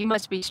 Wow, you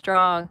must be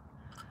strong.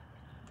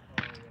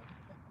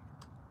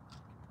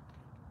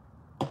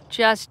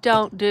 Just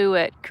don't do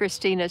it,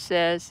 Christina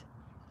says.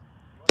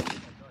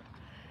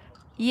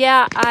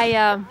 Yeah,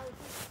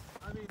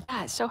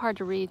 it's so hard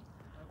to read.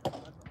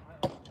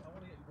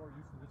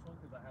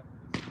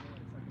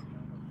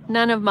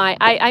 None of my,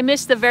 I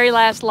missed the very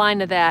last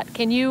line of that.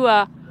 Can you,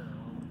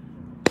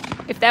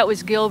 if that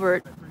was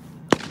Gilbert,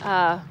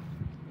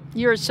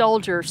 you're a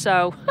soldier,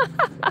 so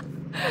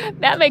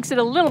that makes it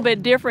a little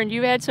bit different.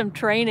 You had some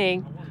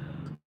training.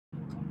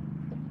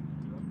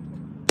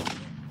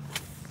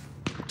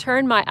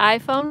 Turn my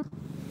iPhone?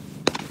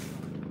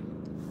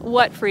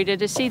 What, Frida,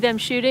 to see them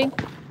shooting?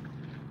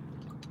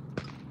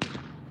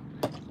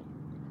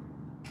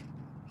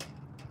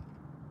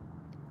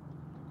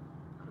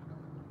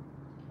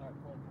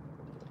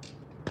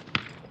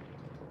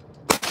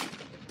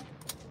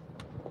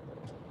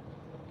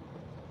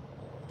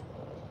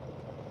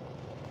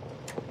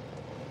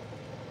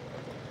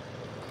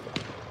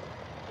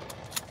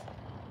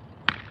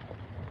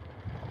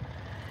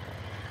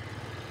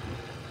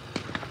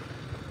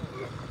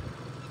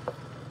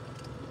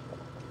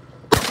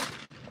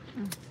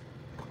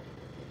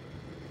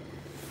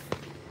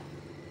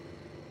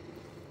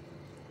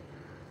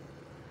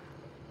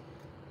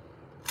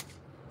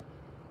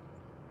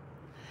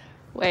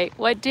 Wait,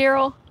 what,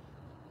 Daryl?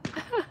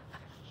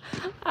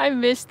 I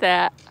missed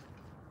that.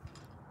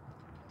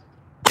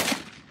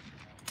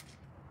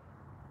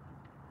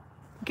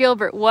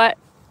 Gilbert, what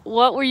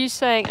were you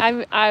saying?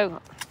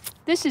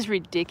 This is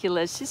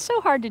ridiculous. It's so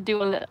hard to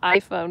do on the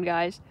iPhone,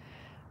 guys.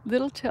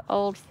 Little too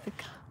old for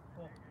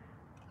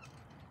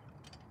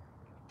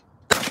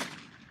the...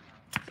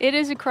 It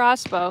is a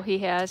crossbow he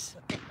has.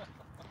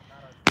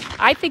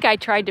 I think I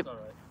tried to...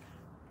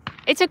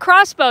 It's a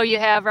crossbow you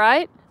have,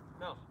 right?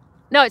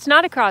 No, it's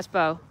not a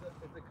crossbow.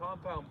 It's a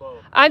compound bow.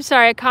 I'm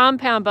sorry, a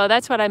compound bow.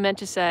 That's what I meant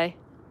to say.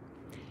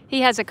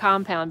 He has a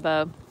compound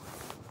bow.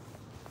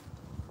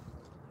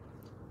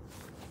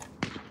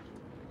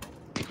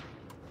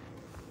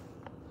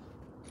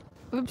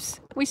 Oops,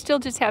 we still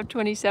just have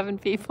 27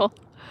 people.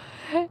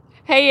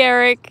 Hey,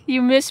 Eric,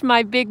 you missed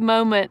my big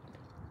moment.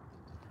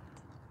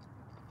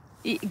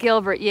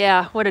 Gilbert,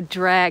 yeah, what a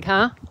drag,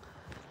 huh?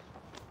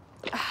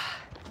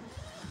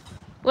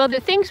 Well, the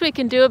things we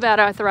can do about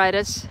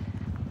arthritis,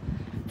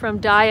 from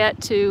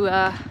diet to,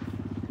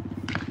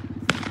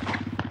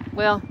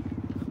 well,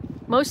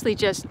 mostly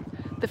just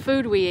the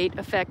food we eat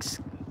affects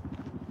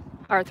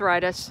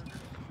arthritis.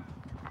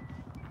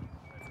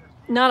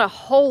 Not a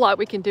whole lot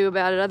we can do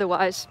about it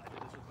otherwise.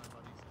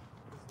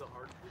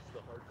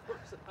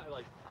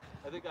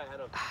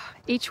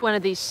 Each one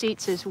of these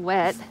seats is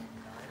wet.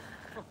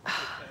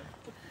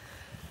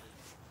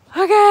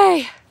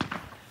 Okay.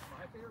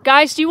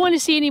 Guys, do you want to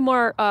see any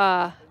more,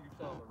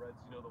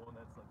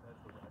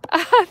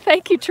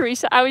 thank you,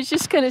 Teresa. I was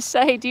just going to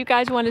say, do you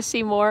guys want to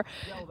see more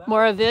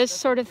of this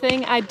sort of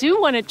thing? I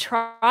do want to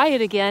try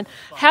it again.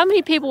 How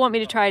many people want me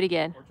to try it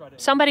again?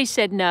 Somebody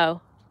said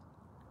no.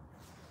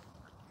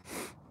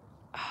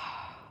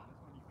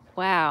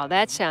 Wow,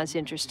 that sounds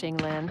interesting,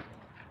 Lynn.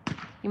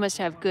 You must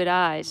have good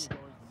eyes.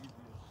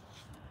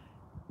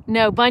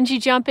 No, bungee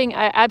jumping?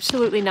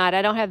 Absolutely not.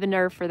 I don't have the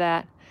nerve for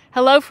that.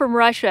 Hello from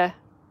Russia.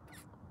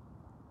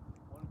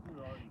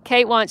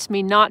 Kate wants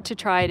me not to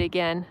try it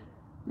again.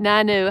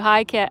 Nanu,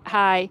 hi, Kat.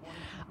 Hi,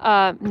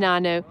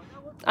 Nanu.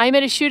 I'm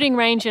at a shooting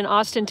range in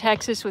Austin,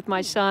 Texas with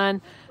my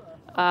son.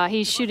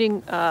 He's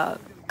shooting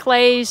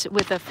clays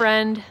with a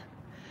friend.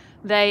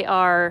 They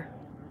are,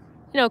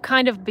 you know,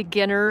 kind of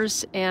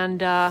beginners, and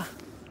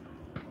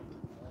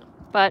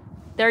but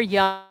they're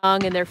young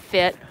and they're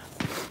fit,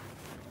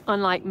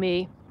 unlike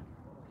me.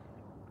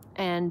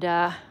 And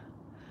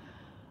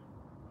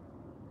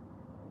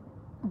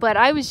but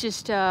I was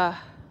just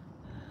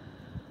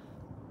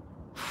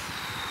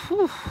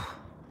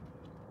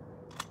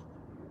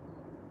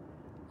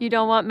you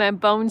don't want my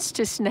bones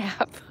to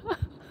snap.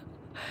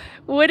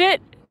 Would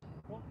it?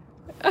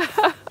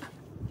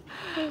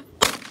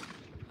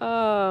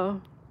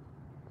 Oh.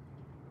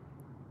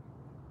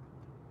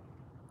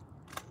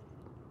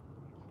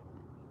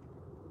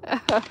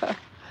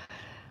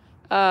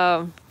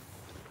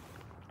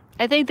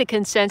 I think the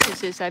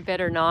consensus is I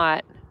better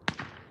not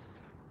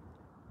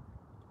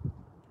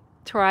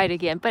try it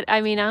again. But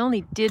I mean, I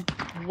only did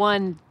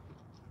one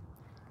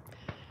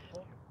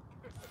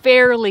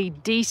fairly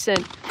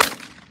decent.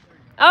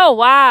 Oh,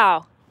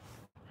 wow.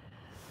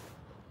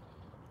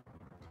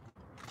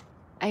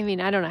 I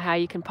mean, I don't know how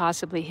you can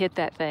possibly hit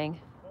that thing.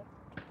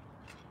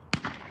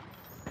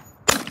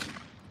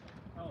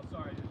 Oh,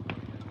 sorry.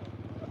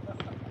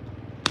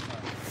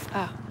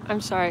 Oh, I'm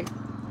sorry.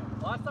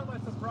 Last time I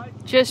surprised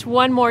you. Just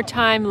one more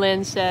time,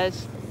 Lynn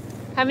says.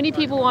 How many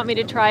people want me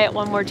to try it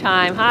one more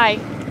time? Hi.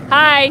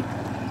 Hi.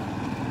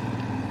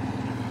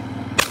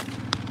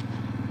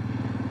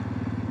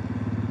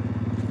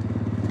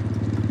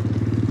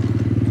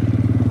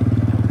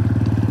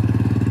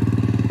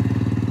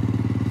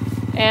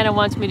 Anna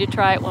wants me to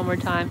try it one more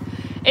time.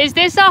 Is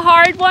this a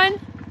hard one?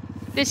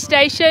 This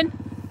station?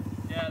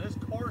 Yeah, this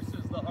course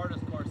is the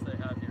hardest course they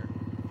have here.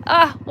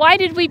 Why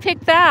did we pick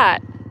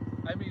that?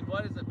 I mean,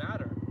 why does it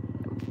matter?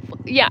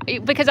 Yeah,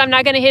 because I'm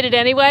not going to hit it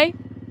anyway.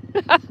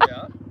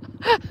 Yeah.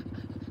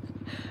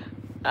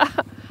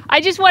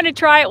 I just want to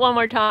try it one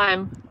more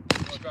time. You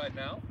want to try it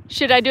now?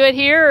 Should I do it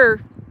here?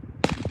 Or?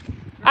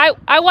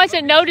 I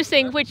wasn't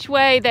noticing which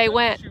way they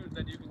went. Shoot,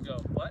 then you can go.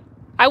 What?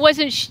 I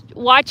wasn't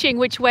watching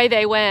which way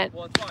they went.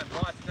 Well, it's fine.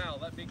 Watch now.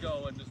 Let me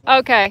go and just watch.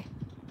 Okay.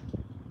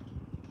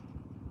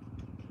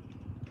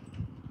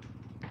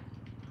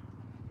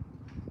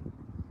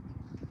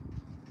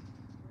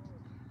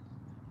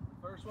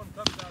 First one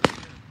comes out of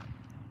here.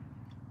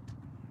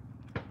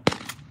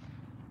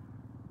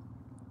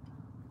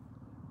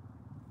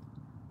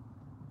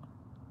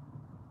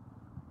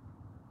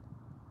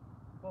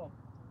 Cool.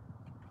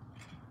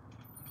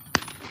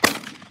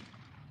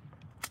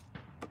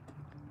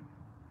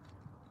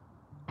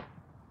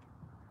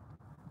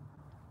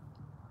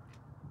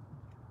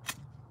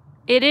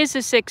 It is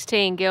a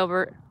 16,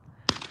 Gilbert.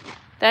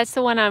 That's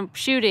the one I'm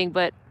shooting,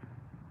 but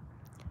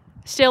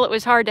still it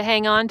was hard to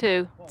hang on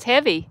to. It's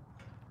heavy.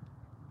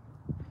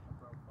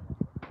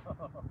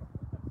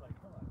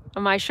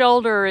 My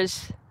shoulder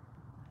is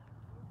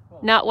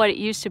not what it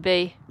used to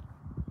be.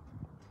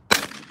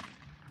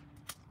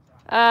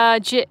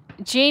 Gina,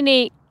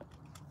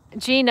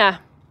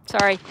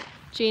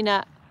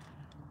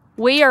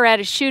 we are at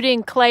a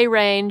shooting clay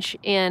range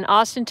in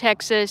Austin,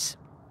 Texas,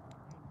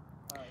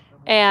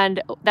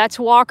 and that's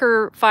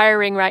Walker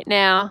firing right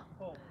now.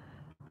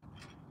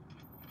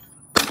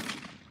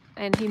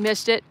 And he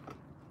missed it.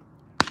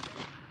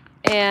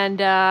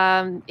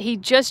 And he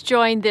just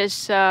joined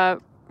this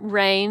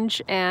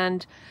range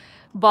and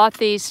bought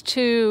these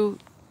 2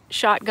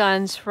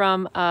 shotguns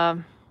from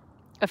a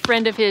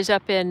friend of his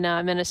up in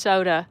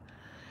Minnesota.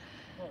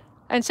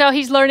 And so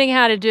he's learning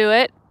how to do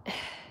it.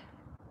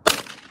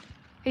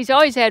 He's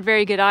always had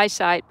very good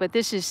eyesight, but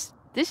this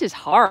is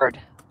hard.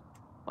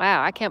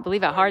 Wow, I can't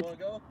believe how hard.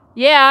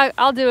 Yeah,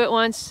 I'll do it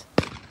once.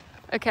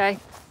 Okay.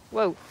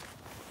 Whoa.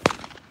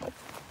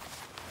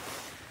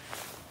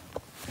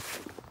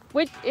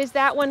 Is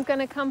that one going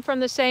to come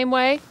from the same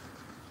way?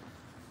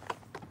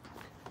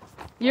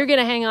 You're going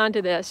to hang on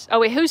to this. Oh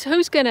wait, who's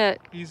going to?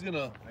 He's going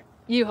to.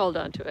 You hold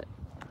on to it.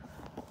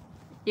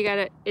 You got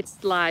to.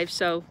 It's live,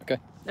 so. Okay.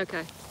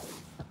 Okay.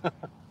 All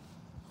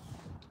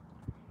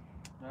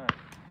right.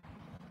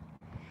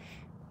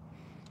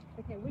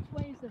 Okay, which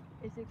way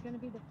is it going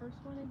to be the first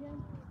one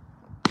again?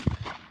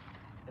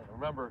 Yeah,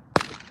 remember,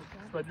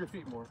 spread your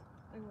feet more.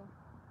 I will.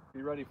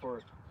 Be ready for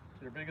it.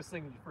 Your biggest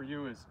thing for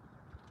you is,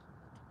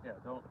 yeah,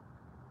 don't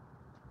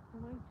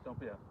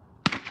be, yeah,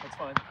 that's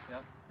fine, yeah.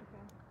 Okay.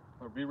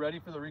 Or be ready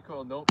for the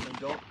recoil, and don't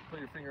put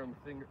your finger on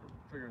the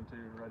trigger until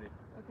you're ready.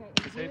 Okay.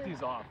 The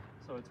safety's off,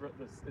 so it's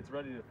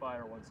ready to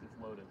fire once it's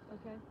loaded.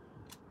 Okay.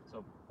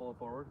 So pull it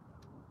forward.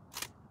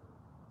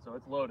 So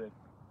it's loaded.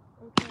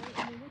 Okay,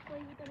 and then which way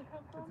is it going to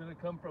come from? It's going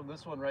to come from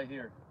this one right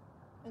here.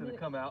 It's going to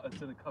come out. It's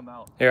going to come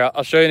out. Here,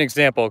 I'll show you an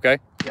example, okay?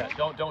 Yeah,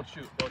 don't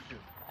shoot. Don't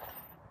shoot.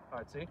 All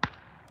right, see?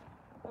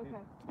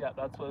 Okay. Yeah,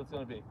 that's what it's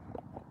going to be.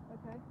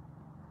 Okay.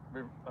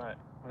 All right,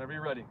 whenever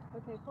you're ready.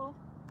 Okay, pull.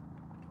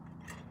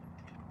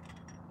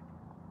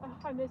 Oh,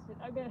 I missed it.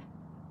 Okay.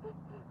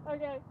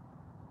 Okay.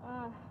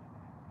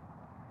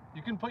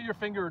 You can put your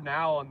finger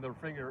now on the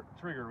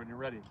trigger when you're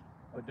ready,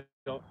 but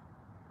don't.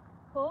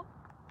 Pull.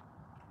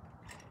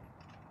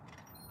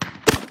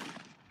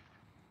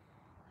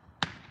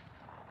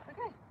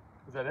 Okay.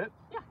 Is that it?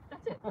 Yeah,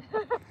 that's it.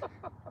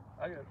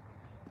 Okay.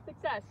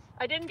 Success.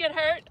 I didn't get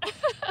hurt.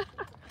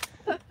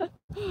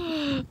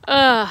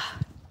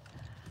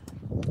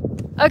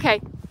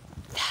 Okay.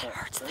 That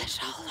hurts the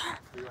shoulder.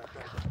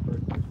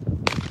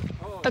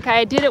 Okay,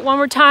 I did it one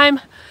more time,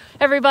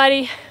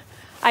 everybody.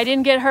 I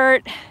didn't get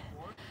hurt.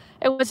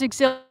 It was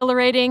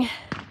exhilarating.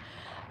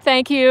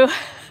 Thank you.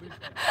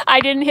 I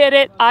didn't hit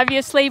it,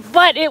 obviously,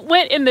 but it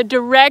went in the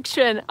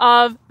direction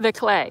of the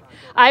clay.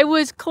 I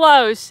was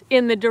close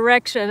in the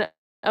direction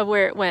of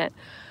where it went.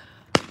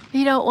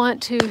 You don't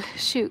want to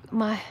shoot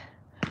my...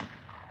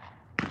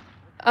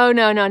 Oh,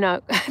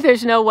 no.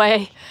 There's no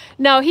way.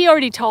 No, he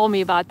already told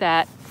me about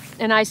that.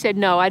 And I said,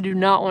 no, I do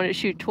not want to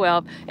shoot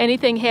 12.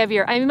 Anything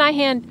heavier. I mean, my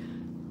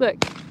hand, look.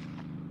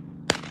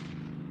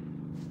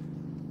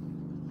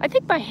 I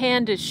think my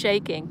hand is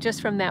shaking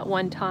just from that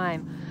one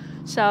time.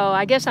 So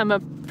I guess I'm a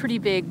pretty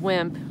big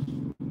wimp.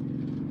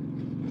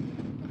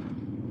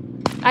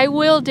 I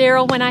will,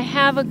 Daryl, when I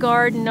have a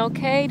garden,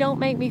 okay? Don't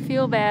make me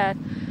feel bad.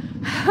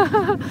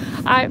 Hello,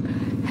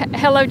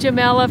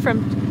 Jamela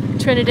from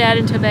Trinidad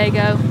and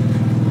Tobago.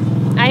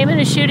 I am in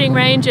a shooting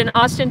range in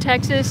Austin,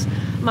 Texas.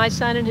 My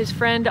son and his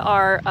friend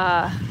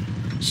are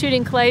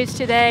shooting clays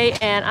today,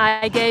 and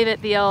I gave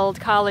it the old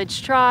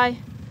college try.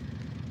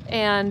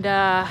 And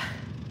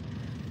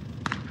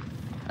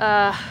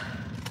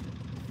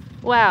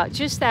wow,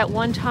 just that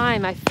one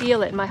time I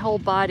feel it in my whole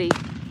body.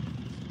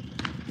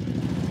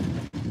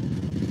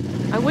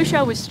 I wish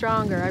I was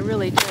stronger, I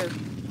really do.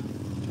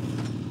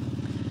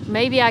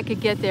 Maybe I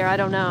could get there, I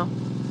don't know.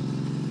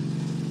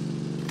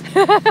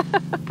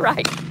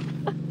 Right.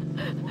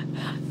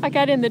 I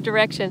got in the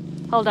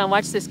direction. Hold on,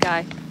 watch this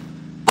guy.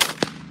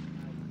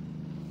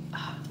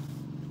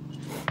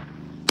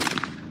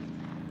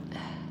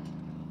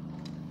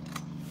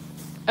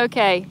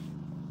 Okay.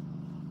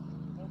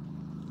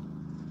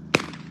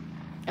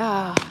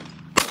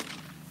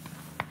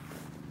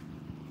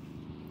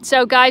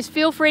 So guys,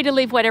 feel free to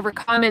leave whatever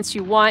comments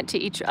you want to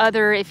each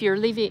other. If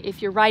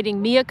you're writing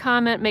me a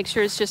comment, make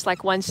sure it's just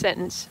like one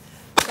sentence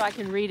so I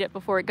can read it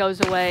before it goes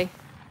away.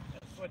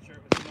 That sweatshirt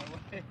was in my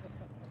way.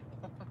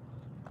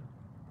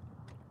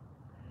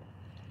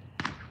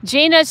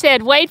 Gina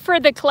said, wait for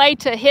the clay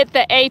to hit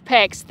the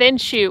apex, then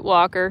shoot,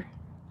 Walker.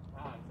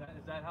 Wow,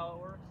 is that how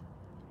it works?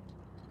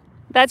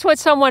 That's what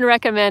someone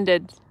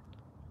recommended.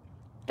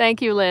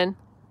 Thank you, Lynn.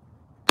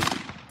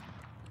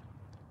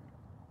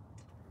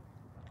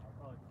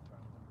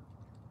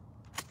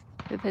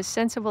 With a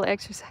sensible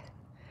exercise.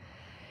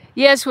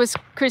 Yes, was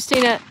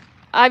Christina.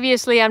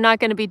 Obviously, I'm not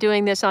going to be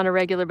doing this on a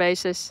regular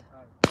basis.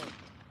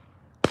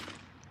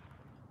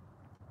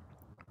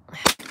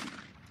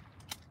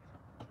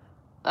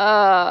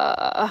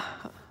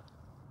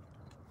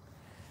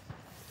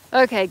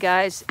 Okay,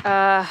 guys.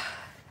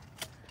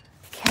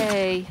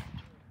 Kaye.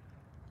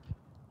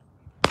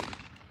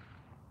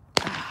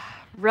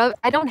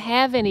 I don't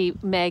have any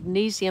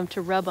magnesium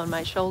to rub on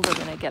my shoulder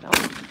when I get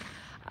home.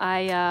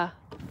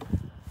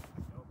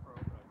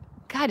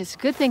 God, it's a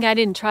good thing I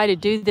didn't try to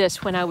do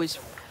this when I was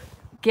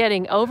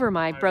getting over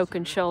my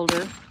broken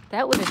shoulder.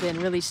 That would have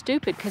been really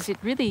stupid because it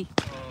really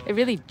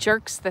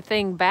jerks the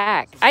thing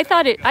back. I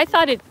thought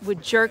it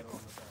would jerk.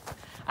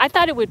 I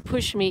thought it would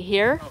push me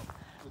here,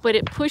 but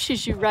it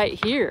pushes you right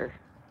here.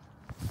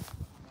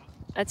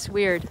 That's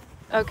weird.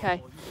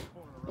 Okay.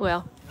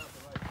 Well,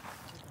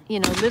 you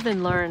know, live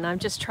and learn. I'm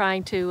just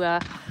trying to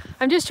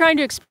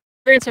experience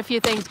a few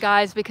things,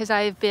 guys, because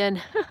I've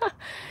been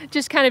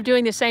just kind of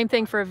doing the same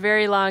thing for a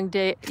very long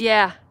day.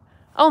 Yeah.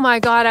 Oh my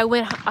God, I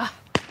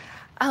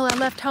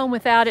left home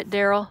without it,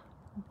 Daryl.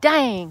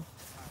 Dang.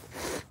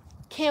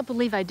 Can't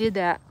believe I did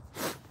that.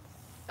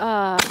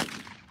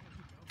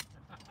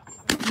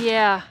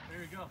 Yeah.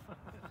 There you go.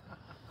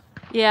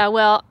 Yeah,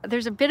 well,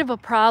 there's a bit of a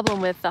problem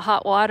with the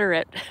hot water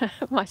at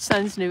my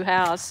son's new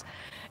house.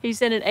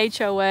 He's in an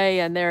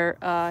HOA and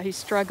he's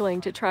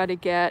struggling to try to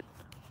get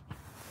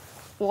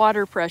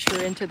water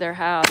pressure into their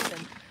house,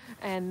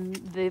 and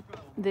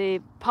the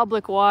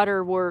public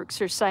water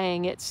works are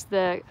saying it's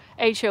the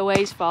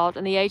HOA's fault,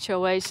 and the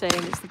HOA saying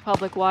it's the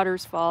public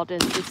water's fault.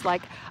 And it's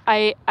like,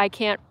 I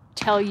can't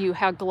tell you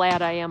how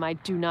glad I am I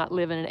do not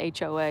live in an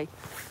HOA.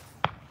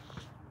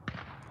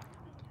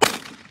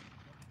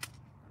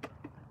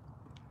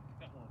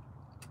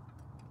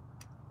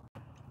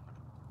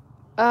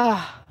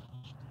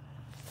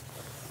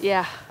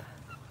 Yeah.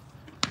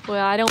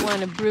 Well, I don't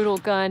want a brutal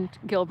gun,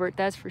 Gilbert,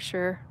 that's for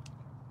sure.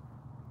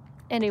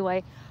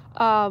 Anyway,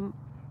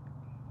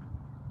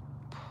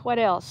 what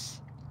else?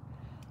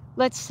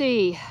 Let's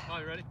see. Oh,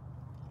 you ready?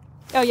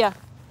 Oh, yeah.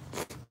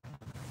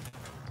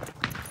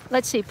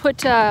 Let's see.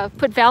 Put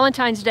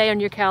Valentine's Day on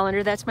your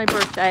calendar. That's my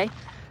birthday.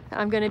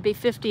 I'm going to be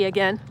 50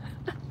 again.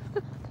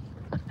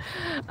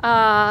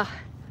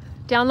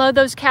 Download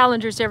those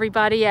calendars,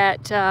 everybody,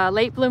 at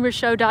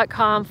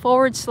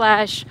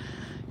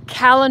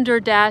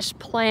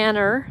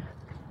latebloomershow.com/calendar-planner.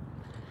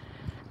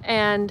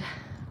 And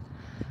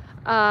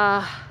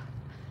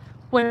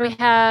when we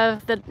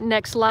have the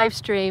next live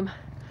stream,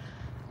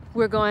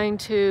 we're going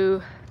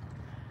to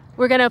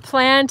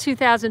plan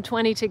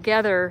 2020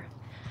 together.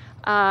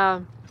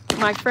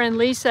 My friend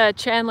Lisa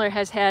Chandler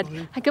has had,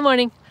 good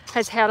morning,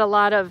 has had a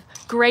lot of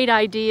great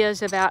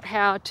ideas about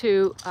how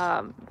to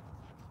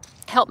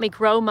help me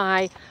grow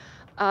my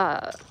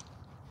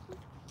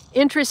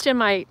interest in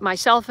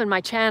myself and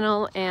my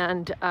channel.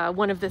 And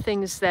one of the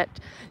things that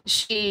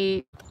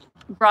she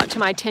brought to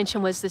my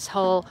attention was this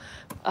whole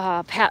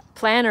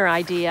planner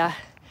idea.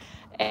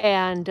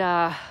 And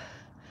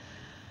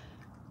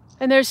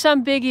there's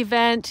some big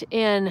event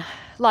in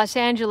Los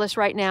Angeles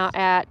right now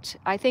at,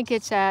 I think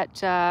it's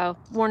at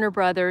Warner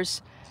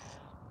Brothers.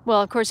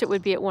 Well, of course it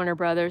would be at Warner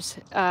Brothers.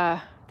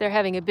 They're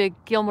having a big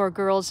Gilmore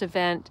Girls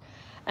event,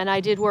 and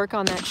I did work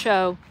on that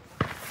show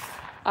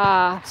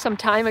some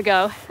time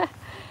ago.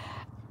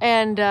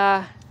 And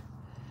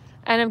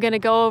I'm going to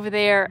go over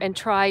there and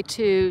try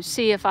to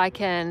see if I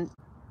can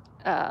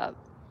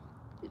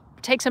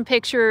take some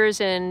pictures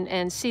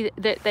and see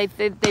that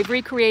they've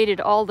recreated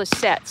all the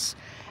sets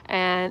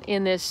and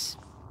in this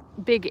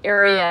big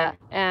area,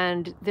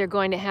 and they're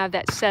going to have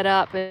that set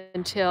up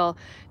until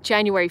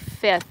January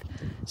 5th.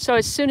 So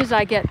as soon as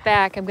I get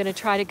back, I'm going to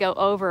try to go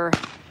over.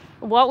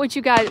 What would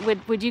you guys,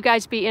 would you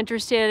guys be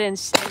interested in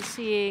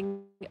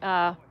seeing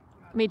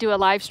me do a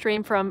live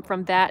stream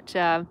from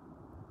that?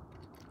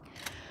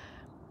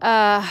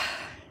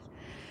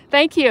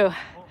 Thank you.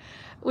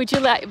 Would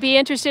you be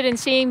interested in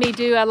seeing me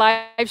do a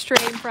live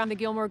stream from the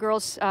Gilmore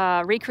Girls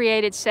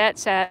recreated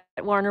sets at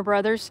Warner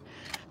Brothers?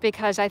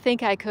 Because I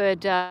think I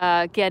could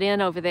get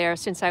in over there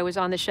since I was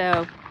on the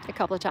show a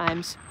couple of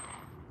times.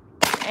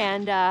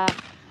 And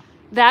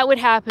that would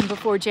happen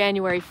before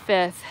January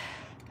 5th.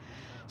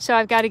 So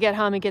I've got to get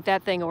home and get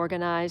that thing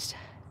organized.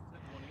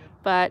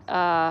 But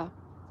I'm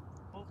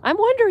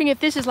wondering if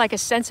this is like a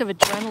sense of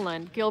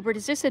adrenaline. Gilbert,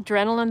 is this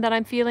adrenaline that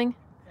I'm feeling?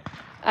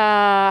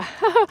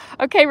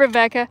 Okay,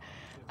 Rebecca.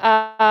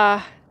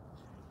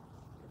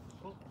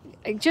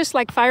 Just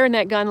like firing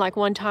that gun like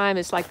one time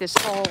is like this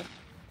whole,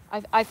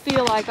 I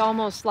feel like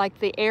almost like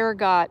the air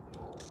got,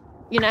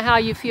 you know how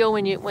you feel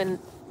when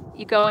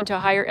you go into a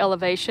higher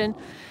elevation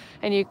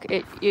and you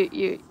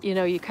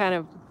know, you kind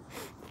of,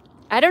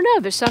 I don't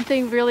know, there's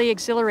something really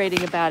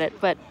exhilarating about it,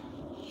 but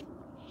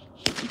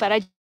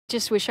I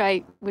just wish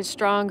I was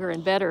stronger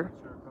and better.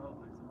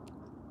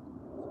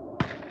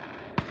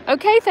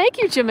 Okay, thank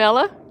you,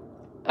 Jamila.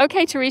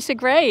 Okay, Teresa,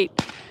 great.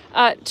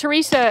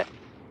 Teresa,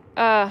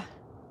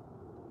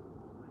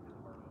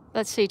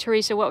 let's see,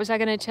 Teresa, what was I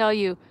going to tell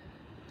you?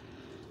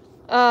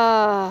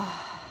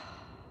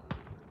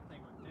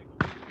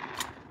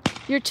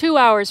 You're 2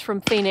 hours from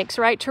Phoenix,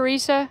 right,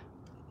 Teresa?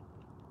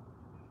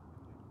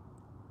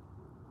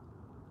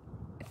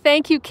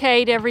 Thank you,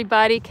 Kate,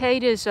 everybody.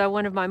 Kate is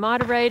one of my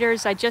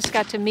moderators. I just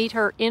got to meet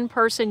her in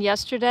person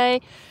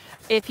yesterday.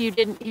 If you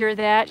didn't hear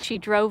that, she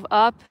drove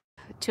up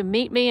to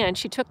meet me and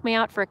she took me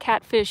out for a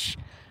catfish.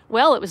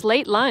 Well, it was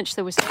late lunch.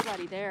 There was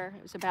nobody there.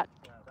 It was about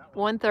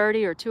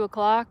 1:30 or 2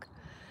 o'clock.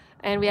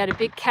 And we had a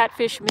big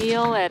catfish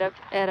meal at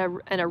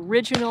an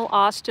original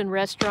Austin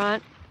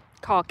restaurant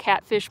called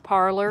Catfish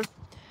Parlor.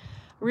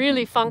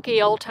 Really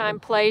funky old-time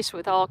place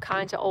with all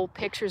kinds of old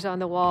pictures on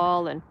the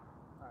wall and,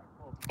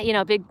 you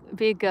know,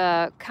 big,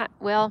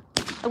 well,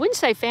 I wouldn't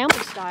say family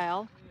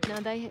style. No,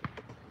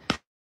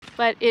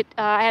 but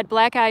I had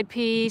black-eyed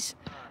peas.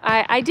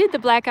 I did the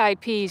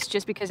black-eyed peas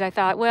just because I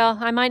thought, well,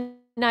 I might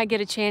not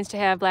get a chance to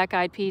have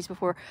black-eyed peas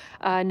before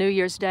New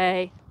Year's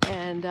Day,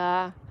 and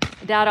I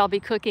doubt I'll be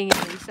cooking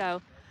any,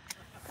 so.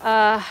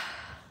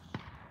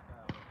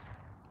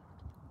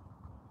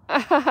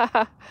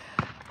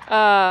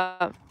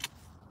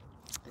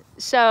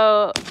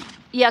 So,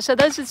 yeah, so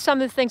those are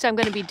some of the things I'm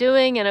going to be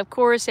doing, and of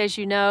course, as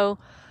you know,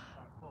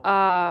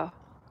 yeah,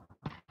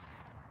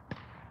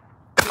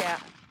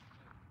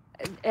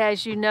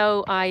 as you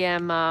know, I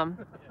am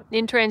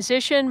in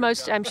transition.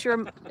 I'm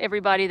sure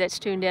everybody that's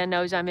tuned in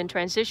knows I'm in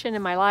transition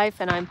in my life,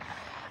 and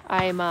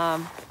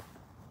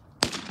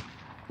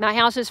my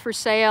house is for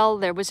sale.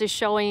 There was a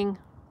showing,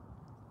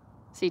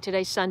 see,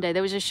 today's Sunday.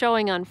 There was a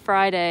showing on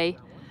Friday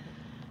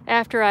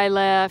after I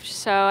left,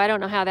 so I don't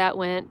know how that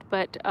went,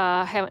 but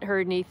I haven't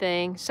heard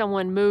anything.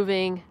 Someone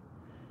moving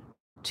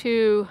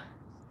to,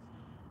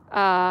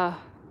 trying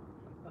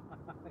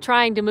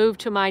to move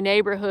to my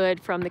neighborhood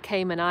from the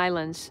Cayman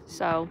Islands,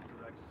 so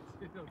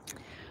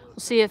we'll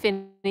see if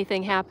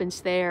anything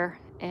happens there.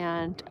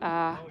 And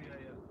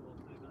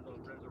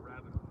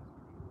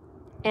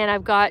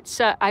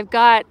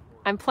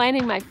I'm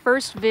planning my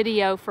first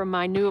video from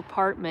my new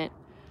apartment,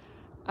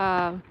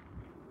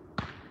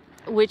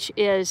 which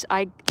is,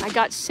 I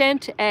got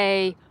sent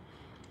they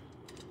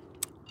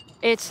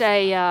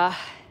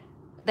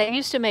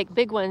used to make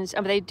big ones.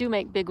 I mean, they do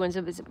make big ones.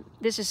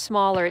 This is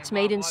smaller. It's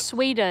made in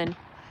Sweden,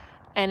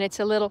 and it's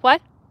a little,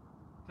 what?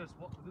 Just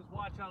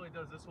watch how he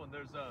does this one.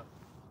 There's a,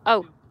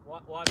 oh.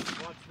 Watch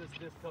this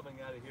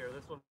coming out of here.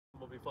 This one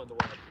will be fun to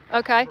watch.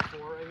 Okay. Number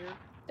 4 right here.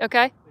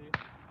 Okay. See?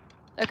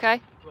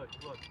 Okay. Look.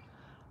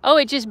 Oh,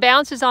 it just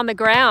bounces on the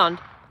ground.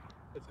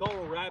 It's called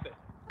a rabbit.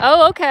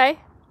 Oh, okay.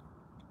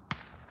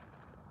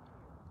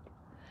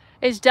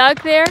 Is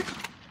Doug there?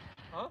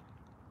 Huh?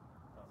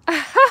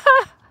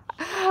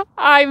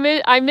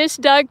 I miss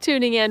Doug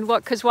tuning in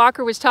because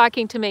Walker was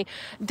talking to me.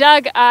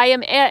 Doug, I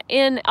am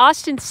in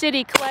Austin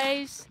City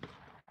Clays.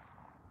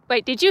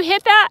 Wait, did you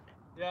hit that?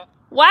 Yeah.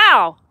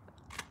 Wow.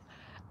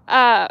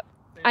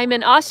 I'm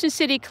in Austin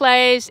City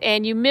Clays,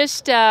 and you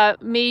missed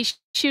me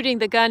shooting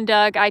the gun,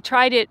 Doug. I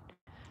tried it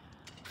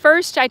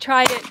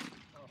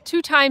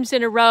 2 times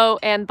in a row,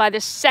 and by the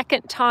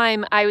second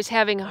time I was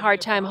having a hard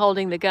time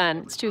holding the gun.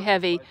 It's too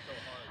heavy,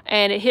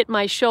 and it hit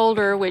my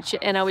shoulder,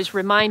 and I was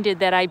reminded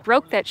that I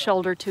broke that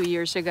shoulder 2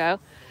 years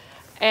ago.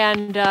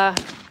 And I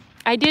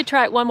did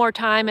try it one more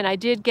time, and I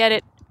did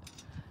get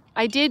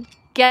the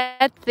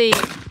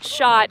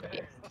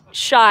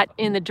shot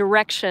in the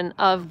direction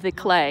of the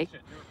clay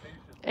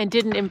and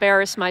didn't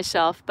embarrass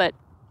myself, but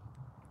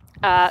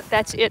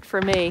that's it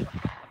for me.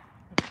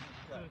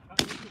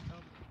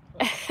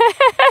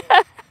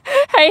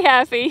 Hey,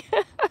 Happy.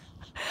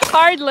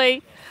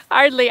 Hardly.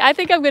 Hardly. I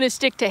think I'm going to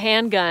stick to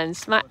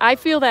handguns. I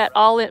feel that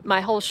all in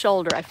my whole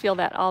shoulder. I feel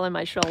that all in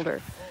my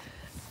shoulder.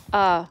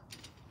 But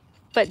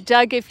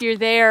Doug, if you're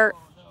there,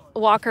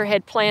 Walker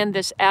had planned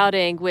this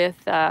outing with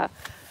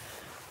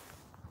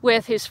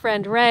his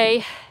friend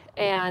Ray,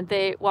 and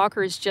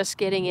Walker is just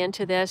getting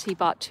into this. He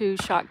bought 2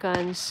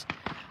 shotguns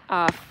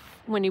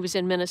when he was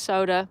in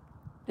Minnesota.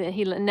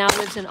 He now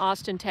lives in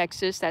Austin,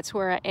 Texas. That's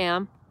where I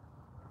am.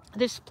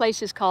 This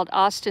place is called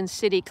Austin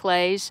City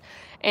Clays,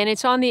 and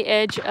it's on the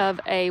edge of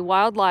a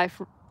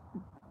wildlife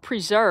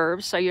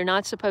preserve, so you're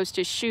not supposed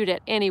to shoot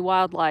at any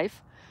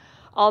wildlife.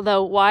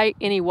 Although why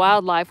any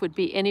wildlife would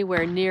be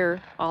anywhere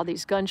near all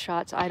these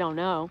gunshots, I don't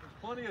know. There's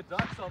plenty of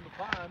ducks on the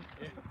pond.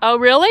 Oh,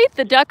 really?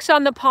 The ducks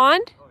on the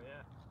pond? Oh,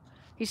 yeah.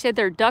 He said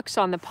there are ducks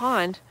on the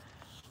pond.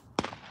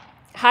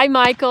 Hi,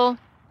 Michael.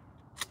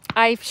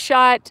 I've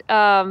shot,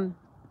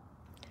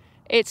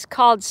 it's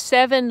called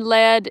 7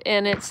 lead,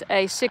 and it's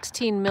a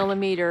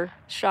 16mm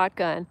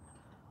shotgun.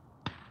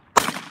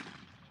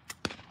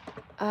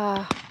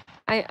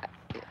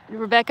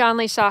 Rebecca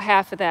only saw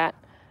half of that.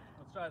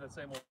 Let's try the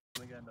same one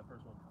again, the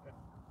first one. Okay.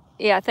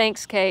 Yeah,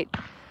 thanks, Kate.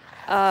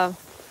 Oh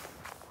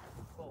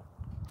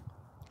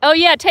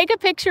yeah, take a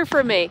picture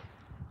for me.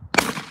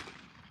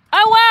 Oh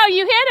wow,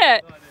 you hit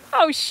it. No,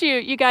 oh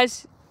shoot, you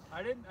guys.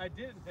 I didn't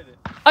hit it.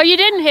 Oh, you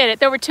didn't hit it.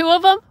 There were 2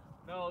 of them?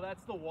 No,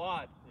 that's the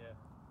wad.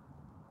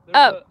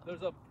 Oh.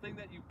 There's a thing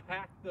that you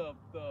pack the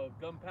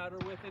gunpowder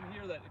with in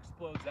here that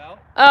explodes out.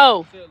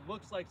 Oh. So it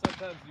looks like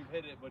sometimes you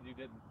hit it, but you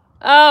didn't.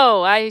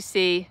 Oh, I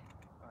see.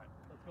 All right,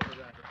 let's go with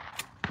that.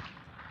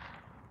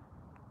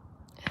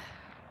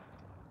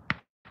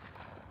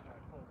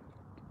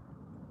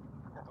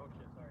 Oh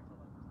shit, sorry.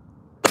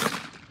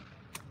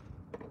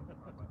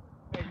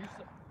 Hey,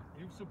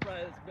 you've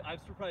surprised.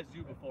 I've surprised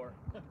you before.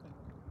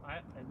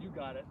 And you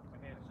got it. I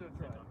should have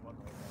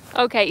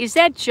tried. Okay, is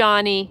that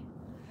Johnny?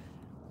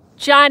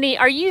 Johnny,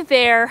 are you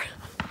there?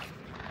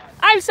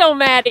 I'm so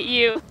mad at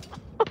you.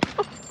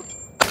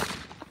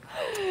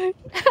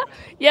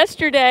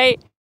 Yesterday,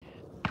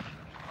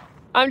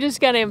 I'm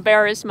just going to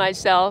embarrass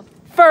myself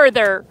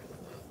further.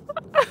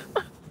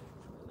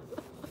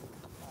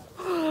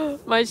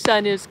 My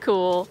son is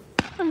cool.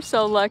 I'm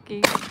so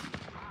lucky.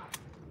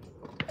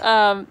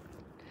 Johnny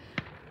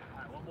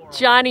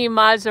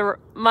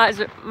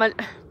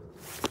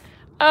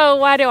oh,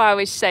 why do I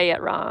always say it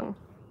wrong?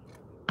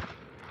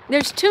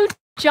 There's 2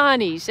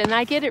 Johnnies, and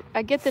I get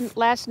the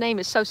last name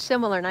is so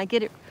similar, and I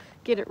get it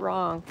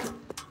wrong.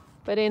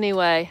 But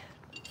anyway,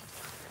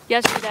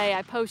 yesterday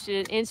I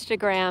posted an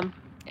Instagram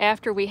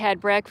after we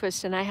had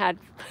breakfast, and I had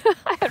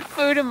I had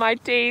food in my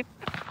teeth.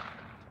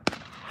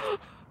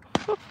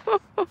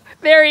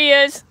 There he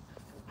is.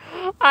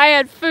 I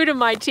had food in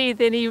my teeth,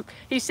 and he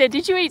said,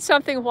 "Did you eat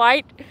something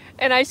white?"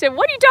 And I said,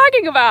 "What are you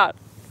talking about?"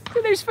 He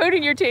said, "There's food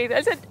in your teeth."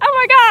 I said, "Oh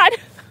my God."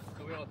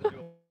 So we don't have to do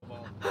them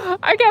all.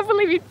 I can't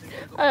believe you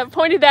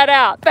pointed that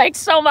out. Thanks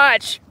so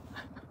much.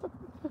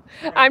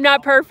 I'm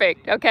not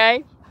perfect,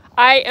 okay?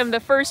 I am the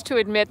first to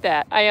admit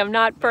that. I am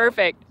not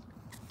perfect.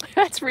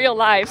 That's real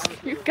life.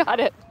 You got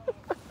it.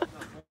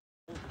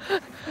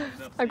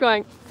 I'm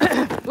going,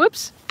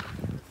 whoops.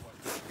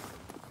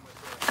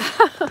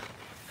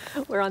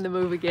 We're on the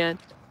move again.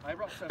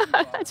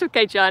 That's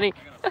okay, Johnny.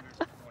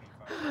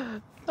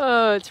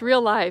 Oh, it's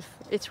real life.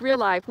 It's real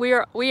life. We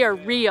are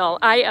real.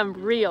 I am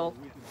real.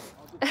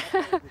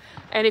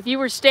 And if you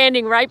were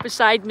standing right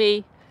beside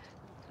me,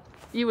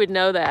 you would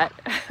know that.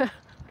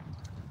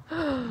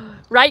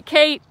 Right,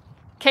 Kate?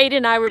 Kate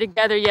and I were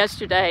together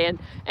yesterday, and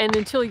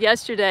until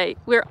yesterday,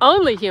 we're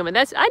only human.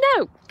 I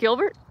know,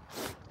 Gilbert.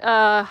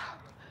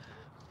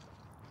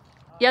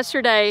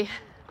 Yesterday,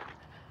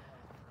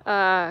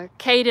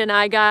 Kate and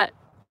I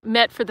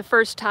met for the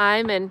first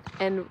time, and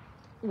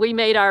we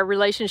made our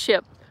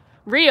relationship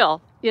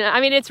real. You know, I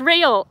mean, it's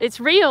real,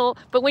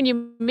 but when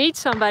you meet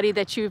somebody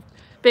that you've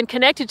been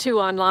connected to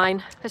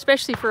online,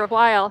 especially for a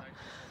while,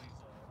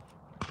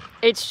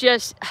 it's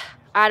just,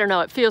 I don't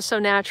know, it feels so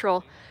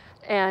natural,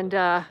 and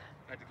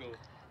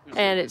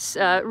it's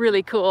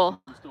really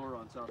cool.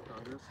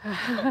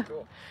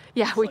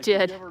 Yeah, we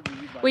did.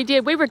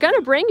 We were going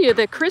to bring you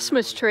the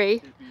Christmas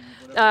tree.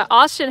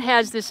 Austin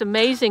has this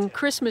amazing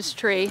Christmas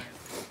tree.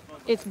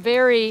 It's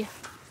very,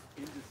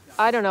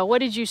 I don't know, what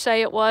did you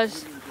say it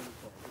was?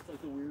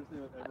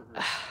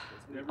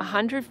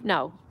 100?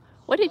 No.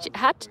 What did you,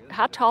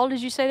 how tall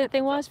did you say that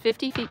thing was?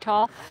 50 feet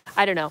tall?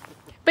 I don't know.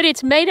 But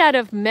it's made out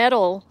of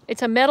metal.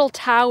 It's a metal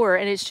tower,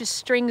 and it's just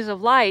strings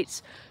of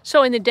lights.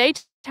 So in the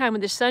daytime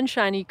with the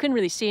sunshine, you couldn't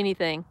really see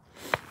anything.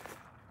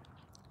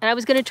 And I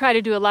was going to try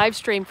to do a live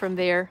stream from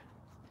there.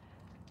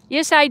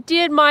 Yes, I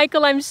did,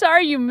 Michael. I'm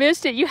sorry you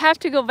missed it. You have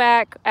to go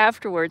back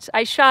afterwards.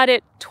 I shot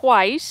it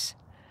twice.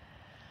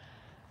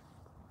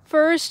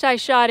 First, I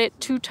shot it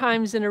 2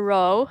 times in a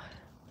row,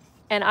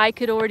 and I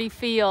could already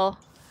feel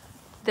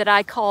that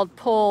I called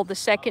pull the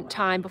second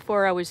time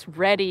before I was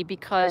ready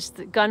because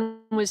the gun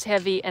was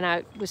heavy and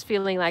I was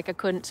feeling like I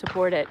couldn't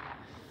support it.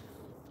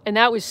 And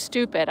that was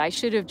stupid. I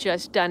should have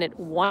just done it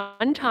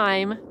 1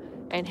 time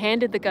and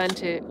handed the gun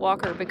to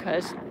Walker,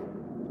 because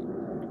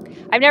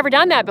I've never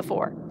done that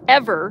before,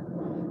 ever.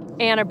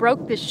 And I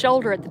broke this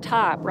shoulder at the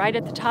top, right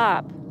at the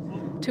top,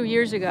 2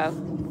 years ago.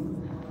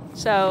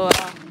 So,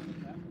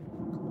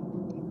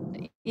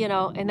 you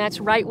know, and that's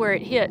right where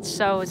it hits.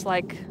 So it's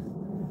like,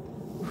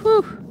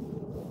 whew.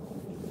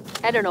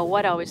 I don't know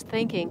what I was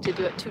thinking to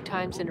do it 2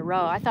 times in a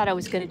row. I thought I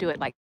was going to do it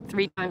like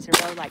 3 times in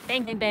a row, like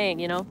bang, bang, bang,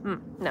 you know?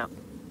 No,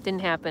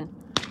 didn't happen.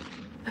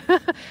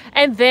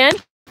 And then,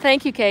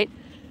 thank you, Kate.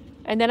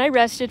 And then I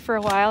rested for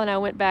a while and I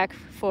went back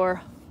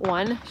for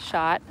 1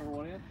 shot.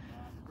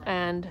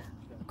 And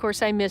of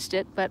course I missed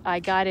it, but I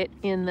got it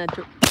in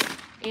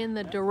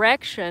the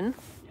direction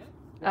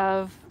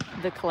of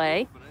the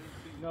clay.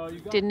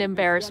 Didn't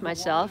embarrass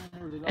myself.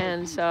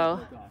 And so,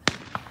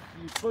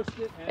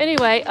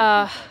 anyway,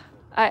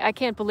 I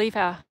can't believe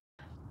how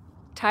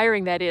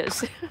tiring that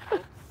is.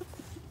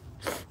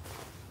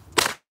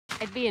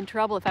 I'd be in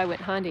trouble if I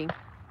went hunting.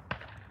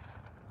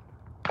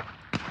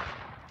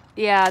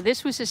 Yeah,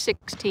 this was a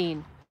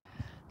 16.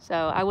 So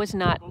I was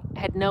not,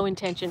 had no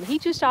intention. He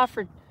just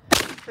offered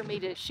for me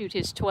to shoot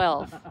his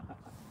 12.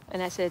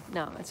 And I said,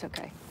 no, it's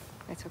okay.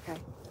 That's okay.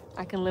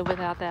 I can live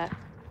without that.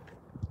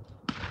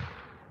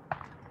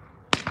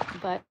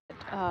 But,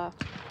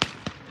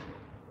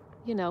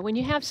 you know, when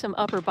you have some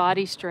upper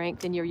body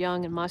strength and you're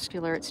young and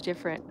muscular, it's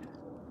different.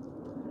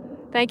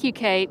 Thank you,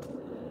 Kate.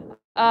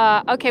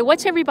 Okay,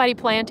 what's everybody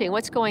planting?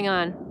 What's going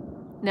on?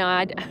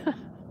 No,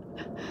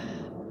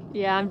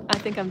 yeah, I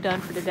think I'm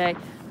done for today.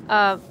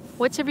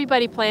 What's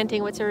everybody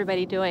planting? What's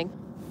everybody doing?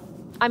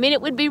 I mean,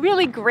 it would be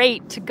really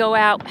great to go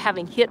out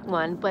having hit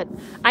one, but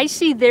I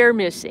see they're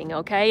missing,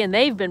 okay? And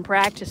they've been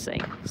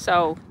practicing.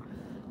 So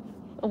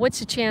what's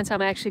the chance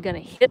I'm actually going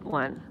to hit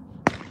one?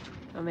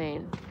 I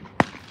mean,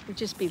 it would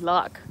just be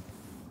luck.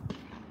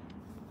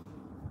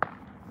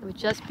 It would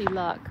just be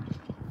luck.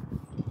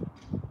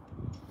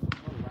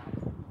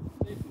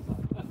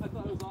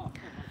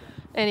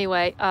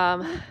 Anyway,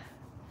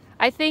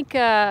 I think,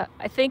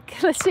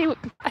 let's see,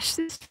 gosh, this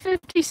is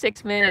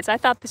 56 minutes. I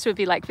thought this would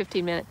be like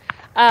 15 minutes.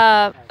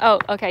 Oh,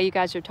 okay, you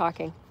guys are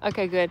talking.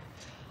 Okay, good.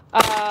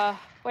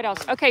 What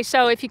else? Okay,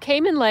 so if you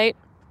came in late.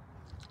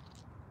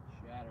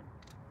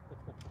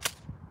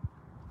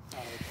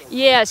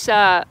 Yes,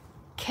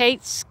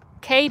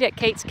 Kate at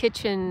Kate's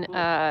Kitchen,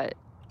 I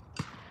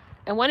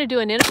want to do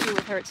an interview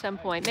with her at some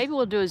point. Maybe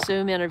we'll do a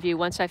Zoom interview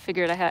once I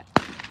figure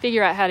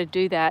out how to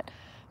do that,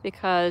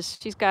 because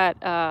she's got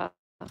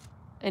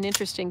an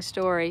interesting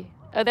story.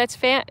 Oh, that's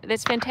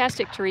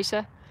fantastic,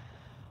 Teresa.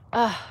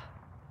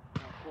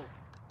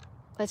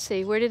 Let's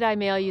see, where did I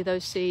mail you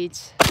those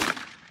seeds?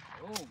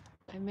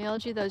 I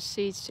mailed you those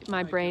seeds.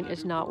 My brain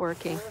is not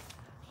working.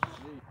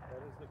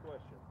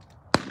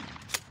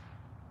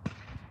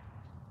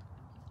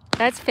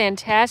 That's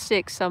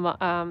fantastic,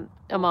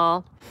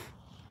 Amal.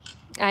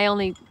 I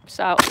only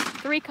saw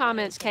 3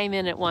 comments came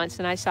in at once,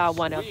 and I saw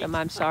 1 of them.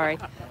 I'm sorry.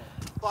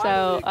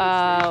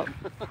 So,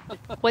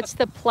 what's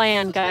the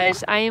plan,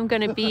 guys? I am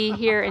going to be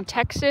here in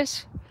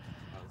Texas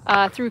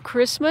through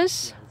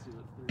Christmas,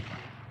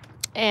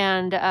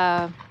 and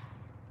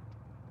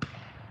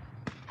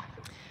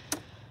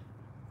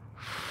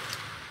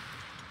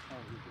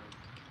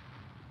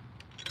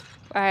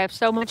I have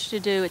so much to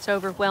do. It's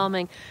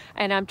overwhelming,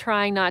 and I'm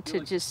trying to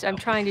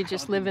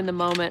just live in the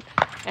moment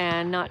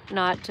and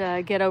not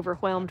get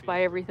overwhelmed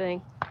by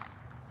everything.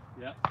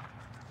 Yeah.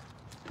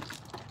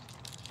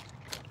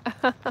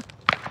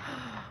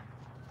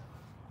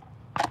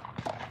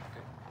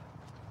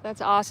 That's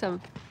awesome.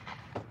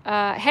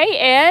 Hey,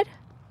 Ed.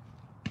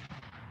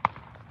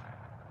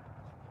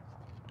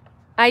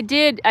 I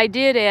did,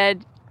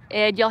 Ed.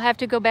 Ed, you'll have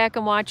to go back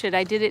and watch it.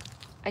 I did it.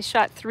 I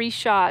shot 3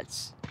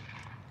 shots.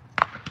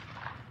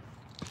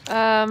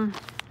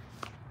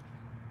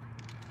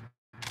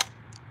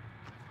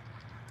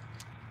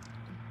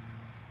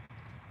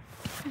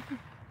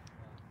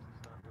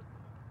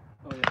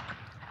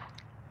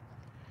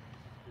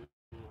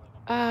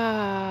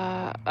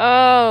 Oh,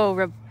 oh,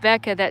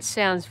 Rebecca, that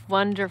sounds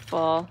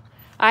wonderful.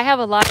 I have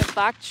a lot of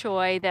bok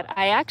choy that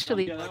I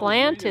actually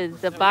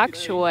planted the bok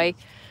choy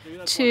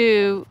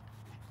to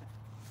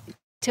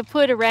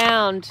put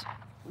around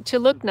to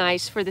look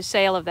nice for the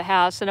sale of the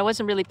house, and I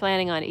wasn't really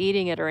planning on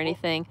eating it or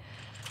anything.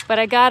 But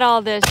I got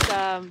all this,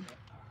 I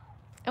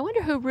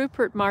wonder who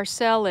Rupert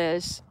Marcel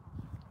is.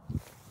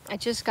 I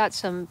just got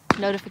some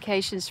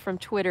notifications from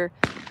Twitter.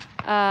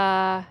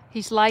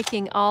 He's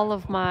liking all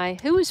of my,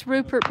 who is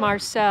Rupert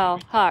Marcel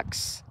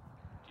Hux?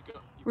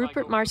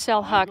 Rupert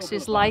Marcel Hux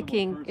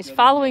is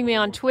following me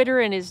on Twitter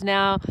and is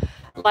now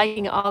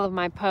liking all of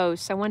my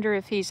posts. I wonder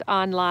if he's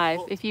on live.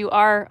 If you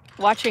are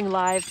watching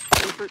live,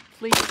 Rupert,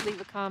 please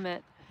leave a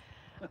comment.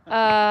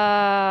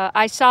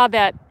 I saw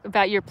that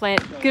about your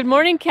plant. Good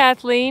morning,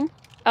 Kathleen.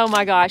 Oh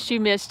my gosh, you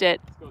missed it.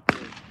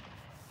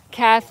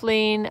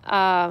 Kathleen,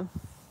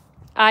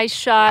 I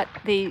shot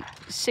the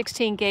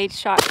 16 gauge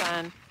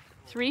shotgun.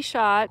 3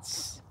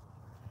 shots.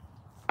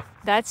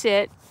 That's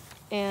it.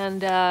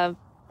 And I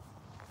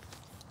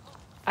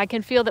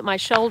can feel that my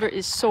shoulder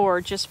is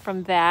sore just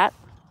from that.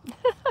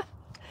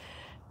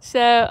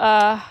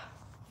 So,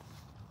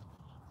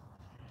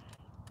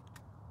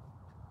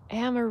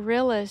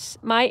 Amaryllis.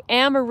 My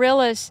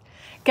amaryllis.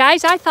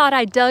 Guys, I thought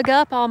I dug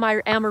up all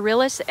my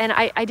amaryllis, and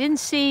I didn't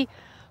see.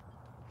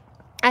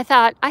 I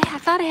thought I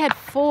had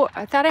 4.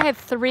 I thought I had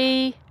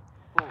 3,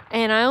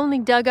 and I only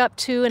dug up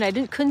 2, and I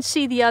couldn't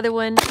see the other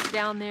one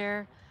down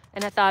there.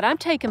 And I thought, I'm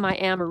taking my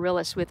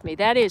amaryllis with me.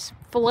 That is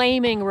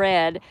flaming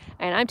red,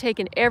 and I'm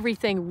taking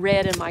everything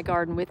red in my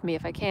garden with me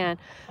if I can.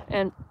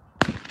 And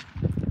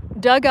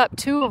dug up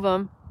 2 of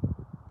them.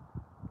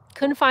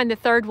 Couldn't find the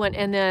 3rd one,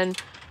 and then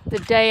the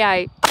day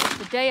I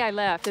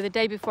left, or the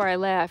day before I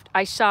left,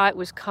 I saw it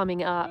was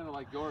coming up. Kind of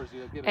like yours,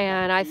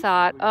 and I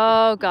thought,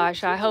 oh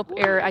gosh, I hope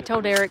Eric, I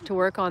told Eric to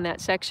work on that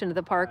section of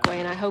the parkway,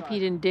 and I hope he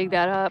didn't dig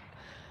that up.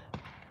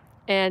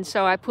 And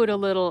so I put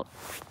a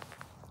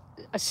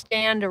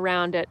stand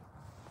around it.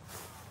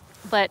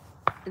 But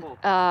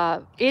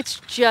it's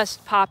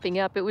just popping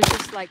up. It was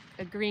just like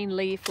a green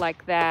leaf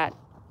like that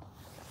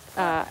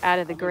out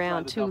of the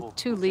ground,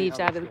 two leaves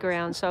out of the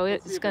ground. So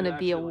it's going to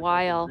be a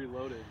while.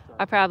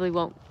 I probably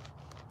won't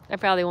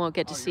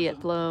get to see it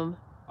bloom.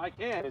 I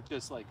can. It's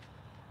just like,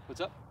 what's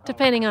up?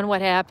 Depending on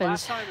what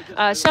happens.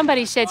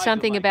 Somebody said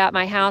something about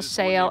my house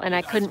sale, and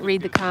I couldn't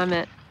read the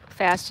comment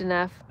fast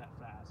enough.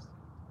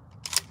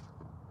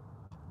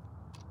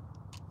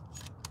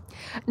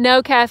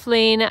 No,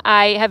 Kathleen,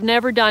 I have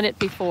never done it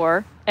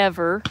before,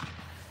 ever.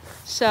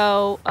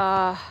 So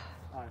I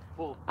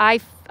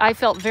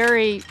felt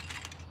very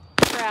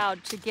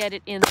proud to get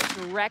it in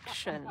the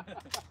direction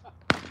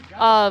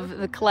of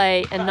the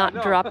clay and not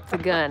drop the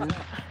gun.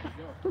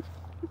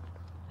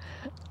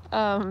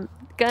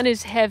 Gun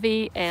is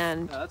heavy,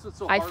 and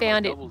I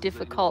found it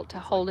difficult to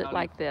hold it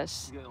like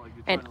this.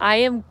 And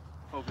I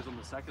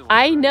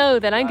know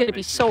that I'm going to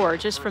be sore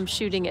just from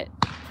shooting it,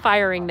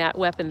 firing that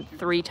weapon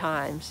 3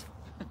 times.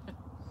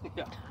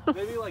 Yeah,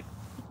 maybe like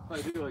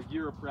if I do a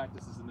year of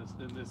practices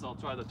in this, I'll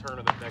try the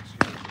tournament next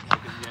year,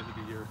 like at the end of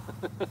the year.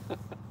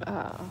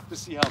 To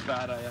see how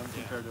bad I am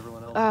compared to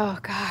everyone else. Oh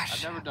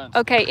gosh. I've never done.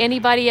 Okay,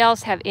 anybody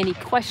else have any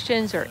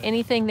questions or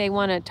anything they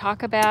want to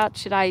talk about?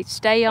 Should I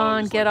stay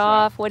on, get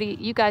off? What do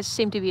you guys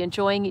seem to be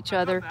enjoying each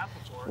other?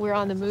 We're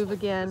on the move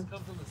again.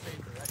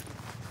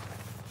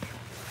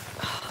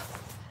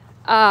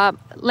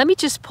 Let me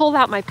just pull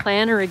out my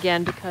planner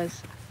again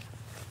because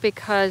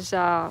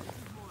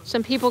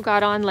some people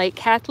got on late.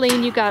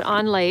 Kathleen, you got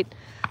on late.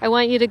 I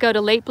want you to go to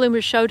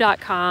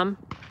latebloomershow.com.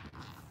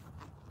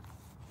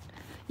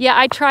 Yeah,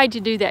 I tried to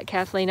do that,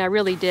 Kathleen. I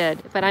really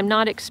did. But I'm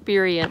not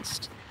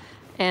experienced.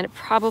 And it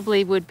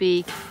probably would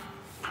be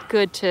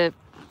good to,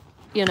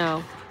 you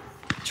know,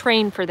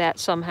 train for that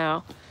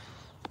somehow.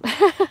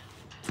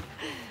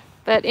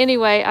 But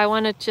anyway, I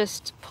want to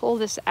just pull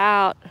this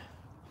out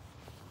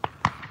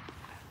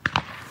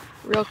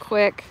real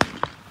quick.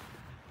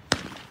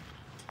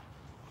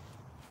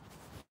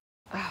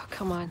 Oh,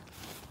 come on.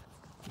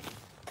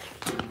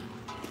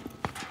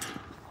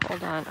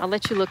 Hold on. I'll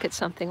let you look at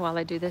something while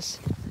I do this.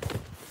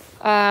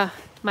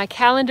 My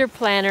calendar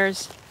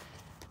planners.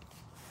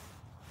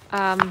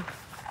 Happy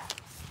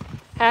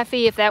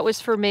if that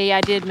was for me.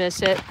 I did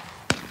miss it.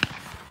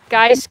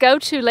 Guys, go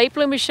to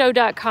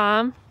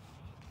latebloomershow.com.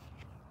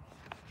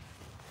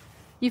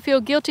 You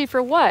feel guilty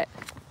for what?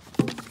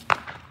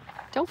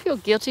 Don't feel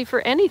guilty for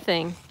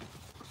anything.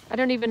 I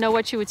don't even know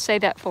what you would say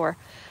that for.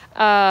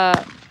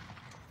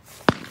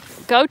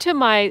 Go to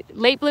my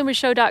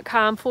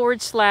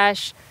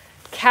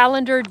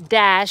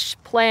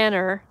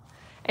latebloomershow.com/calendar-planner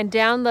and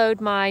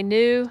download my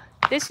new,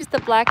 this is the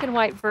black and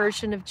white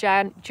version of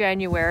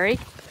January.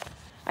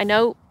 I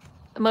know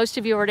most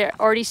of you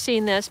already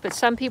seen this, but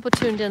some people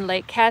tuned in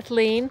late.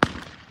 Kathleen,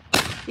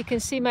 you can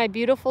see my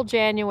beautiful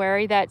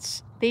January.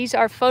 These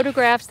are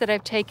photographs that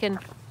I've taken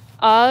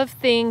of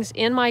things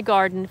in my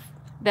garden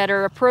that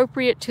are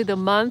appropriate to the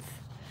month.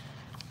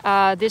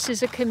 This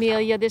is a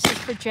camellia. This is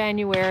for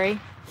January.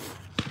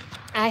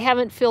 I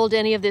haven't filled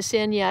any of this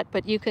in yet,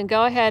 but you can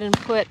go ahead and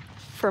put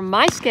for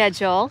my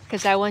schedule,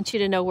 because I want you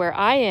to know where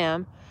I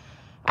am.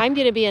 I'm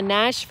going to be in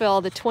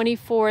Nashville the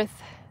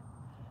 24th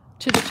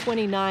to the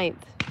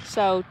 29th.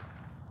 So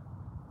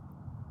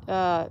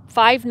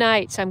 5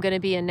 nights I'm going to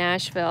be in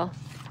Nashville.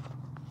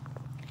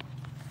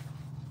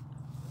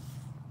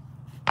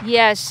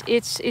 Yes,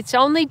 it's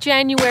only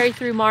January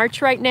through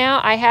March right now.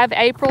 I have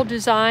April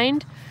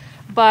designed,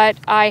 but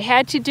I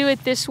had to do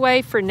it this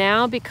way for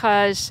now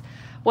because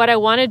what I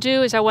want to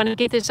do is I want to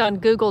get this on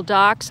Google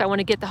Docs. I want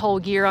to get the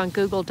whole year on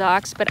Google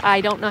Docs, but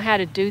I don't know how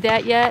to do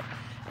that yet,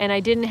 and I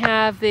didn't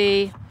have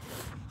the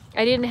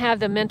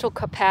mental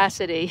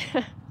capacity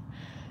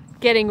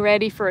getting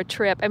ready for a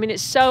trip. I mean,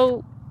 it's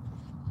so,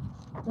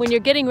 when you're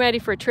getting ready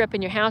for a trip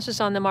and your house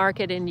is on the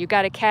market and you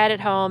got a cat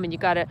at home and you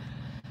got to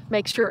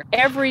make sure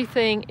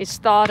everything is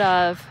thought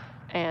of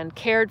and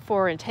cared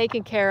for and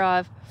taken care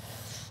of,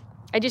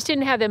 I just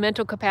didn't have the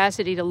mental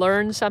capacity to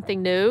learn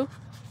something new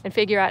and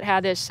figure out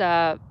how this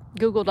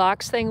Google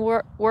Docs thing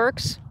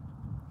works.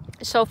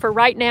 So for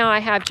right now, I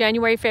have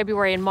January,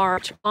 February, and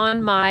March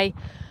on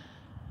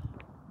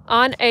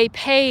a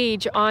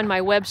page on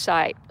my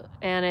website,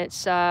 and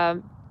it's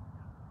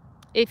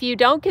If you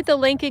don't get the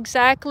link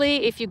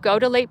exactly, if you go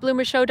to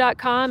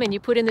latebloomershow.com and you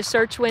put in the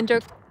search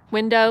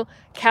window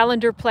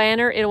calendar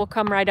planner, it will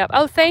come right up.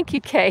 Oh, thank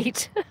you,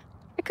 Kate.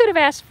 I could have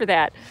asked for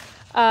that.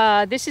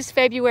 This is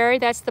February.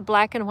 That's the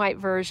black and white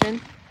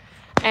version.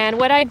 And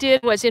what I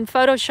did was in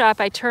Photoshop,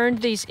 I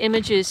turned these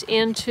images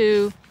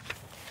into,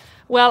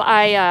 well,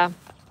 I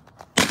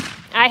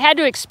had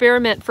to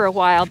experiment for a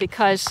while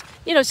because,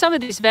 you know, some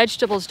of these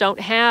vegetables don't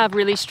have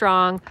really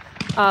strong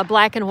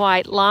black and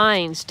white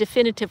lines,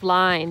 definitive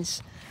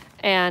lines.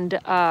 And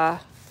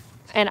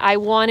I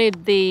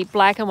wanted the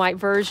black and white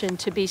version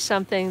to be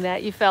something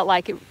that you felt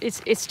like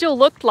it still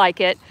looked like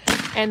it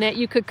and that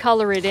you could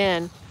color it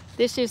in.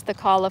 This is the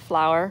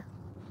cauliflower.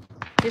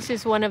 This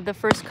is one of the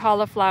first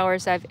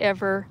cauliflowers I've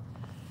ever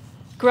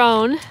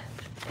grown.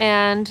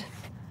 And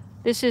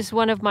this is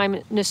one of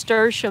my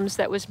nasturtiums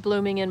that was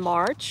blooming in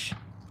March.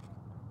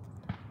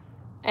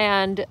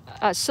 And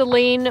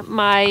Celine,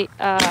 my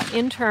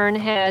intern,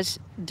 has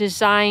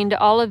designed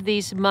all of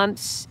these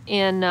months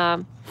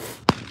in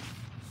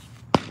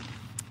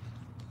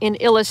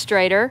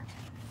Illustrator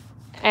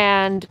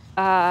and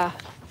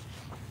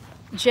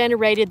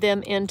generated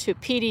them into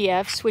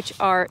PDFs, which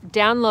are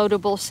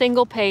downloadable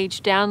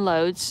single-page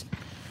downloads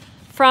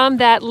from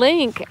that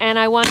link. And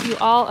I want you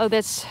all, oh,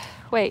 that's,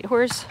 wait,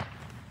 where's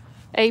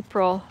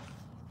April?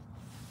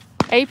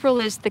 April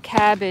is the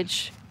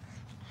cabbage.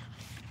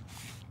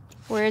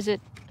 Where is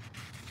it?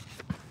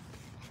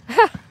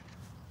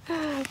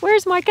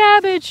 Where's my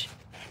cabbage?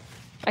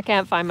 I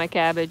can't find my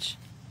cabbage.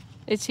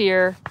 It's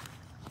here.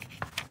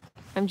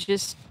 I'm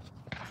just...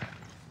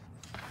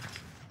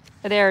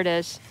 There it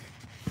is.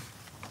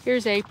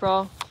 Here's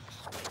April.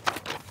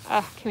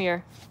 Ah, come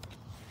here.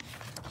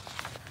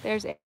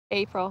 There's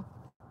April.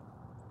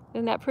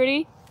 Isn't that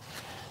pretty?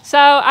 So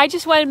I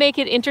just want to make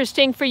it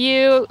interesting for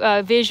you,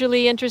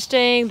 visually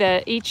interesting.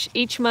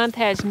 Each month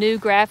has new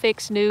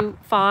graphics, new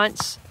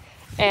fonts,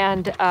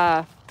 and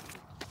a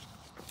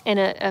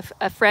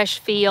fresh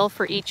feel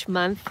for each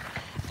month.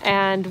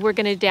 And we're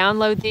going to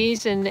download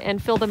these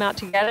and fill them out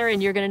together,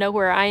 and you're going to know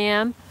where I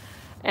am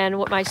and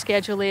what my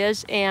schedule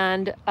is.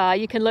 And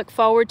you can look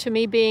forward to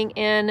me being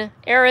in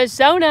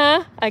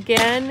Arizona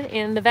again,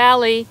 in the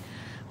valley.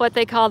 What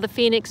they call the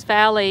Phoenix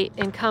Valley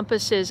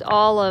encompasses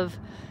all of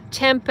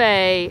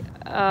Tempe,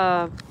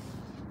 oh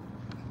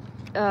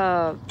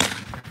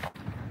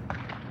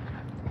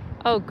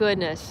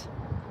goodness,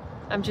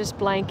 I'm just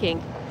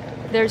blanking.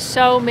 There's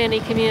so many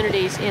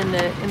communities in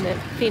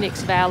the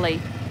Phoenix Valley.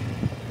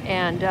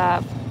 And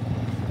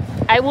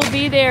I will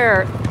be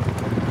there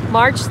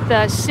March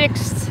the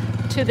 6th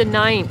to the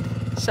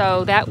 9th.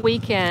 So that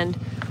weekend,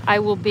 I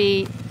will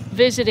be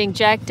visiting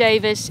Jack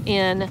Davis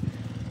in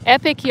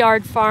Epic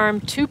Yard Farm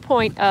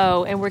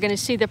 2.0, and we're going to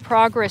see the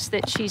progress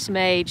that she's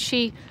made.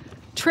 She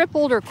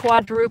tripled or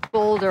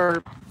quadrupled,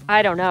 or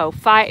I don't know,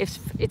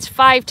 it's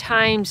 5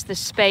 times the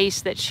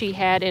space that she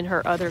had in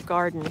her other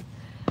garden.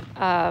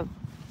 That's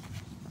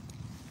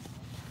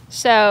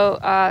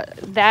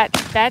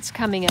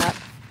coming up.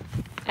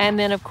 And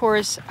then, of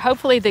course,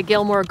 hopefully the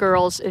Gilmore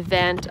Girls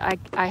event.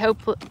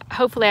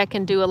 Hopefully I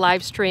can do a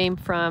live stream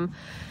from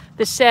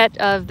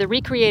the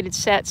recreated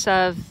sets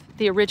of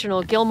the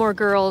original Gilmore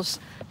Girls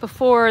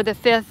before the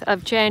 5th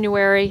of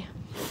January,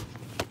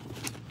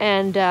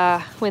 and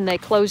when they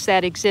close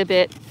that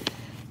exhibit.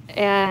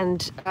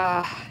 And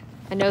I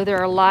know there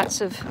are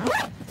lots of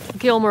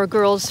Gilmore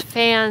Girls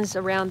fans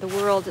around the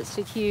world. It's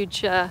a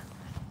huge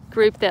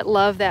group that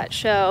love that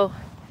show.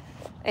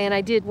 And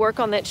I did work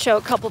on that show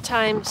a couple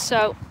times,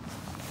 so,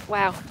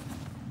 wow,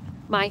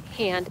 my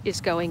hand is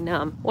going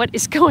numb. What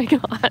is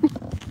going on?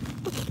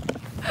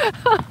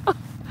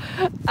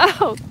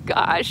 Oh,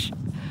 gosh.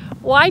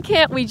 Why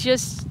can't we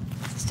just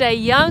stay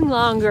young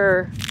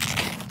longer?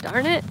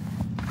 Darn it.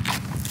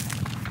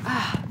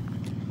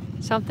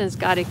 Something's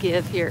got to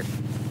give here.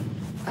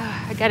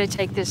 I got to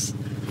take this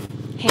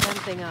hand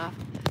thing off.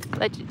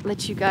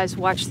 Let you guys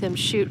watch them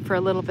shoot for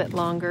a little bit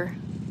longer.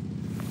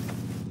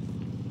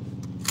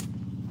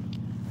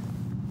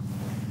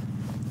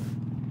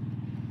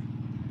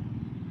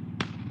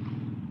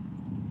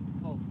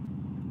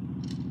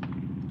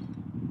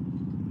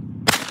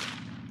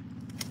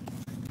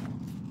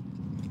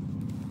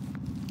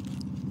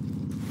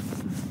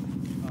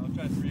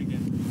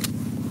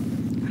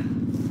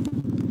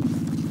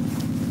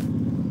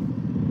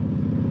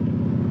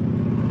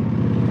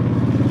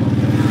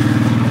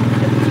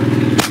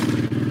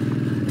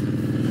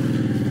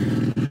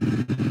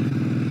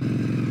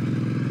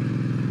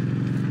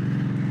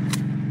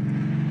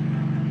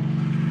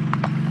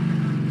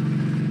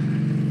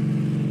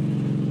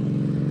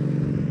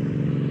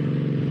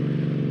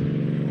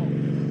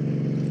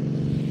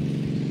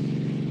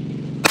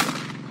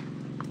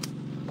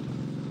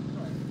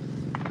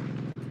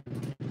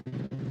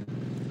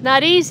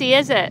 Not easy,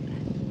 is it?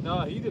 No,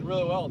 he did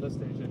really well on this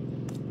station.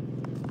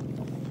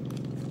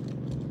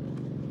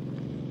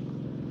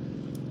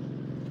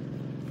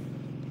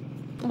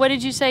 What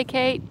did you say,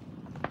 Kate?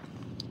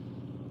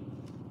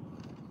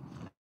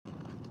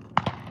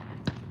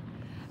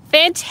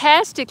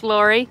 Fantastic,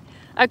 Lori.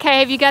 Okay,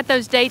 have you got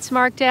those dates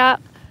marked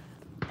out?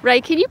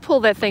 Ray, can you pull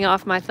that thing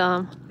off my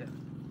thumb?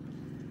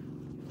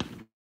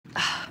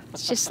 Yeah.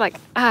 It's just like,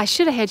 I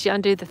should have had you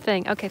undo the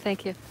thing. Okay,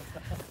 thank you.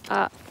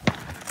 I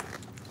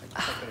could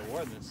have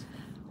worn this.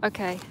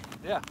 Okay.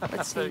 Yeah,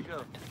 let's there see. you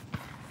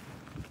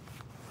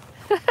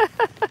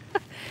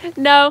go.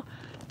 No,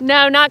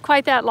 not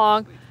quite that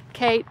long,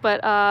 Kate,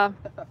 but Now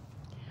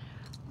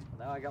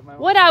I got my own.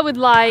 what I would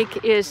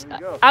like is,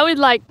 I would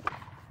like,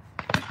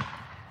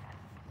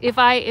 if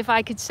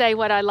I could say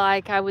what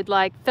I would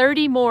like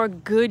 30 more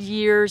good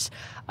years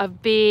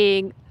of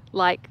being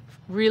like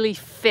really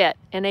fit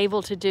and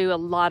able to do a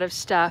lot of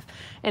stuff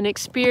and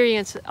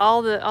experience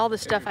all the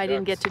stuff I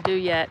didn't get to do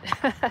yet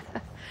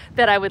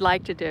that I would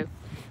like to do.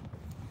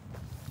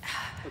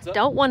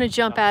 Don't want to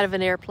jump out of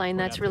an airplane.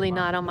 That's really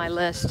not on my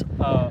list.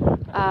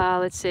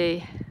 Let's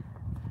see.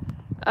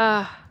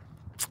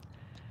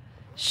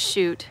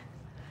 Shoot.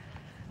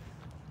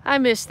 I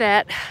missed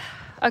that.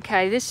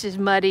 Okay, this is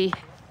muddy.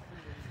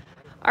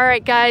 All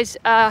right, guys.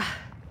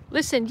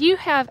 Listen, you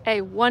have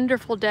a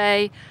wonderful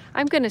day.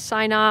 I'm going to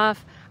sign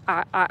off.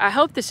 I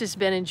hope this has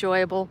been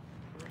enjoyable.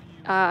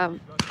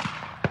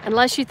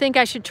 Unless you think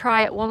I should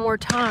try it one more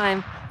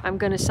time, I'm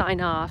going to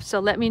sign off. So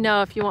let me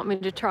know if you want me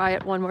to try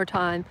it one more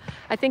time.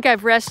 I think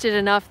I've rested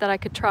enough that I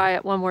could try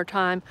it one more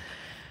time.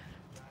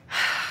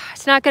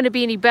 It's not going to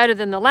be any better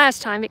than the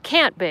last time. It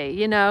can't be,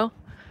 you know.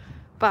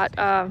 But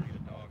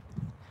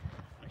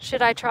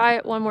should I try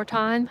it one more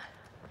time?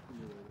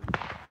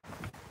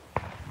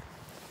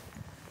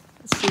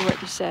 Let's see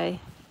what you say.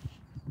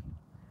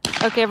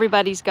 Okay,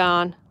 everybody's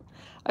gone.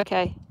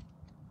 Okay.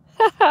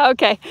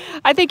 Okay,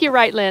 I think you're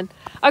right, Lynn.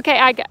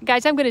 Okay,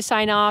 guys, I'm going to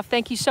sign off.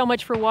 Thank you so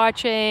much for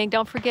watching.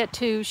 Don't forget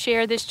to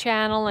share this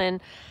channel,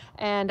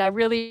 and I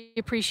really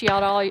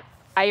appreciate all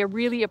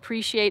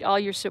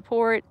your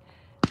support.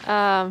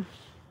 Yeah,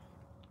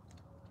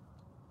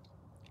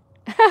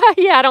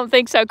 I don't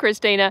think so,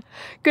 Christina.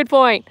 Good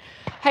point.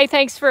 Hey,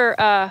 thanks for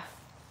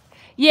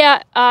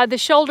the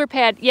shoulder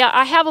pad. Yeah,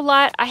 I have a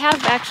lot. I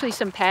have actually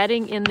some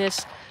padding in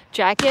this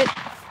jacket,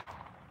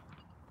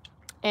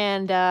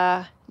 and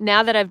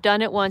now that I've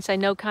done it once, I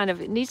know kind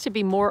of it needs to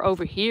be more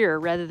over here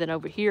rather than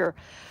over here.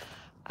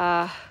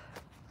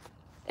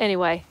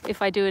 Anyway,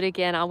 if I do it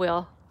again, I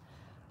will.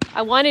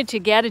 I wanted to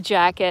get a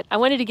jacket. I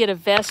wanted to get a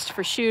vest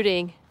for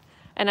shooting,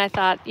 and I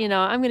thought, you know,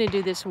 I'm going to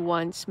do this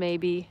once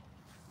maybe.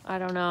 I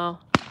don't know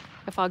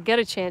if I'll get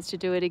a chance to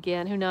do it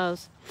again. Who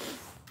knows?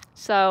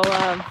 So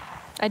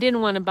I didn't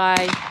want to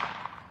buy,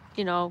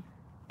 you know,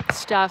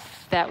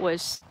 stuff that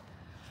was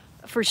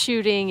for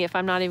shooting if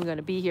I'm not even going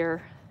to be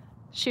here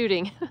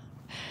shooting.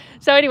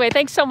 So anyway,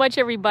 thanks so much,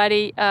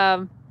 everybody.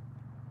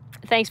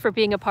 Thanks for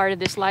being a part of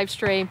this live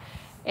stream,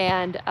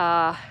 and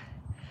I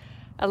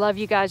love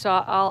you guys,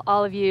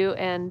 all of you,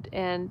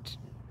 and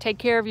take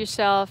care of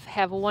yourself.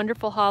 Have a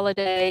wonderful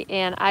holiday,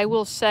 and I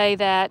will say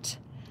that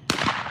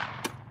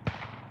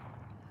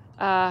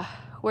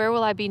where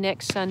will I be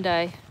next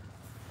Sunday?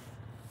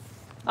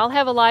 I'll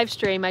have a live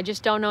stream. I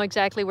just don't know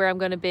exactly where I'm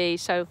going to be,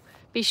 so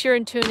be sure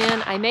and tune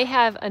in. I may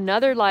have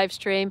another live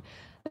stream.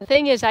 The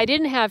thing is, I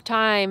didn't have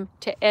time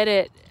to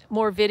edit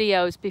more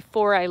videos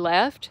before I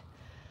left,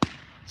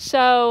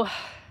 so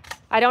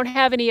I don't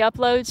have any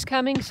uploads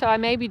coming, so I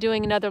may be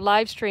doing another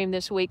live stream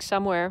this week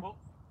somewhere,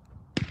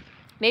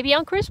 maybe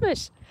on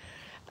Christmas.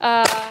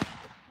 Yeah,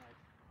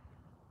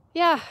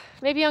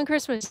 maybe on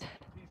Christmas.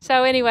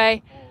 So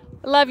anyway,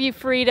 love you,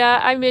 Frida.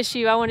 I miss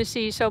you. I want to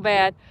see you so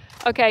bad.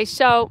 Okay,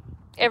 so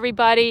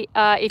everybody,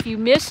 if you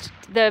missed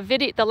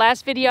the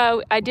last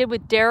video I did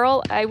with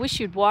Daryl, I wish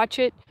you'd watch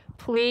it,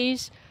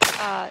 please.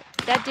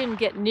 That didn't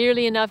get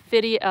nearly enough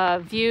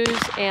views,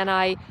 and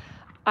I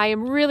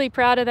am really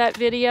proud of that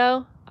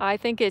video. I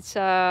think it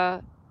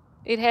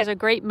has a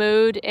great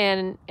mood,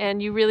 and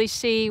you really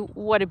see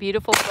what a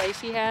beautiful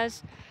place he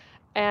has,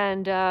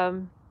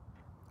 and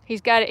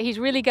he's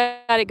really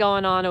got it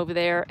going on over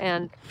there,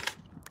 and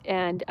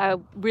I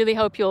really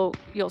hope you'll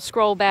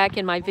scroll back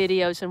in my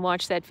videos and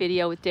watch that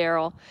video with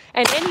Daryl,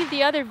 and any of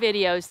the other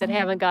videos that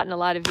haven't gotten a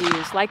lot of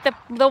views, like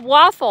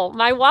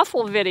my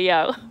waffle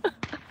video.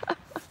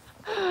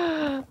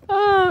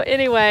 Oh,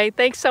 anyway,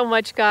 thanks so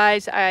much,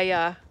 guys.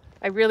 I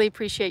really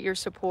appreciate your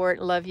support.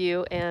 Love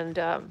you, and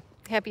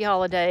happy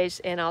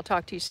holidays, and I'll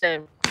talk to you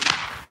soon.